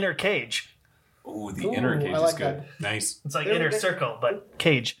 Oh, the inner cage. oh, the Ooh, inner cage I like is good. that. Nice. It's like There- inner there- circle, but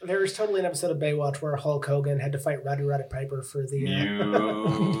cage. There was totally an episode of Baywatch where Hulk Hogan had to fight Roddy Piper for the.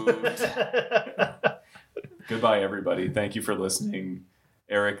 You. Goodbye, everybody. Thank you for listening.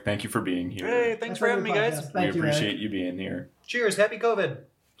 Eric, thank you for being here. Hey, thanks for having me, guys. We appreciate you being here. Cheers. Happy COVID.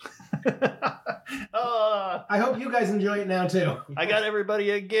 I hope you guys enjoy it now too. I got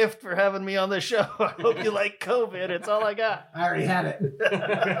everybody a gift for having me on the show. I hope you like COVID. It's all I got. I already had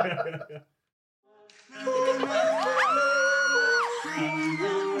it.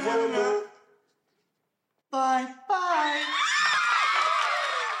 Bye bye.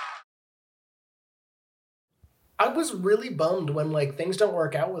 I was really bummed when like things don't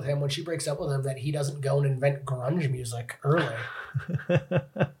work out with him when she breaks up with him that he doesn't go and invent grunge music early.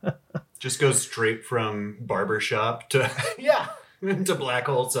 Just goes straight from barbershop to Yeah, to Black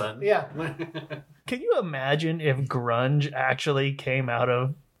Hole Sun. yeah. Can you imagine if grunge actually came out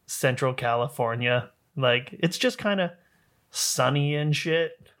of Central California? Like, it's just kind of sunny and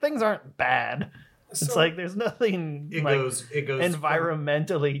shit. Things aren't bad. It's So- like there's nothing It like goes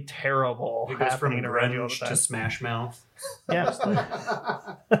environmentally terrible It goes from happening around you all the grunge time. to Smash Mouth,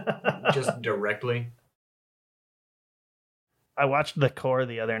 Yeah. just directly. I watched The Core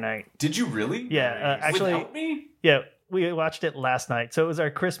the other night. Did you really? Yeah, actually, Without me? yeah, we watched it last night. So it was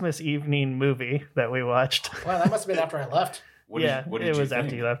our Christmas evening movie that we watched. Wow, that must have been after I left. What Yeah, did it you was think?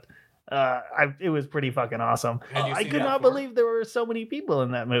 after you left. It was pretty fucking awesome. Had you I seen could it not before? believe there were so many people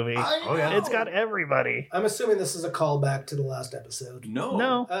in that movie. Oh, yeah. It's got everybody. I'm assuming this is a callback to the last episode. No.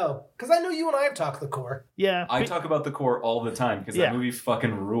 No, Oh, because I know you and I have talked the core. yeah. I talk about the core all the time because Yeah. that movie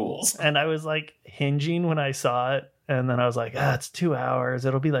fucking rules. And I was like hinging when I saw it. And then I was like, it's 2 hours.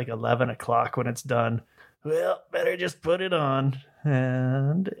 It'll be like 11 o'clock when it's done. Well, better just put it on.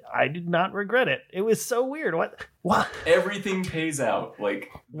 And I did not regret it. It was so weird. What? Everything pays out. Like,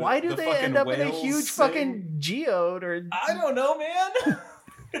 Why do they fucking end up in a whales huge sing. fucking geode or I don't know, man.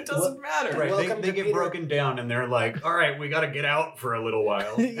 It doesn't matter. Right, Welcome they to get Peter. broken down and they're like, all right, we got to get out for a little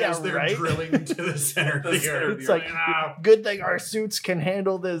while. Yeah, as they're right? drilling to the center of The the center earth. of it's the like good thing our suits can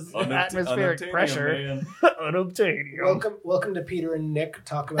handle this atmospheric Unobtainium, pressure. man. Unobtainium. Welcome to Peter and Nick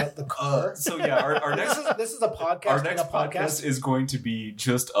talk about the core. So yeah, our next This is a podcast. our in next a podcast. podcast is going to be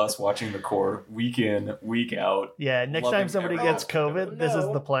just us watching the core week in, week out. Yeah, next Loving time somebody every gets aspect of COVID, it. this is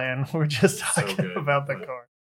No. the plan. We're just So talking good. about the car.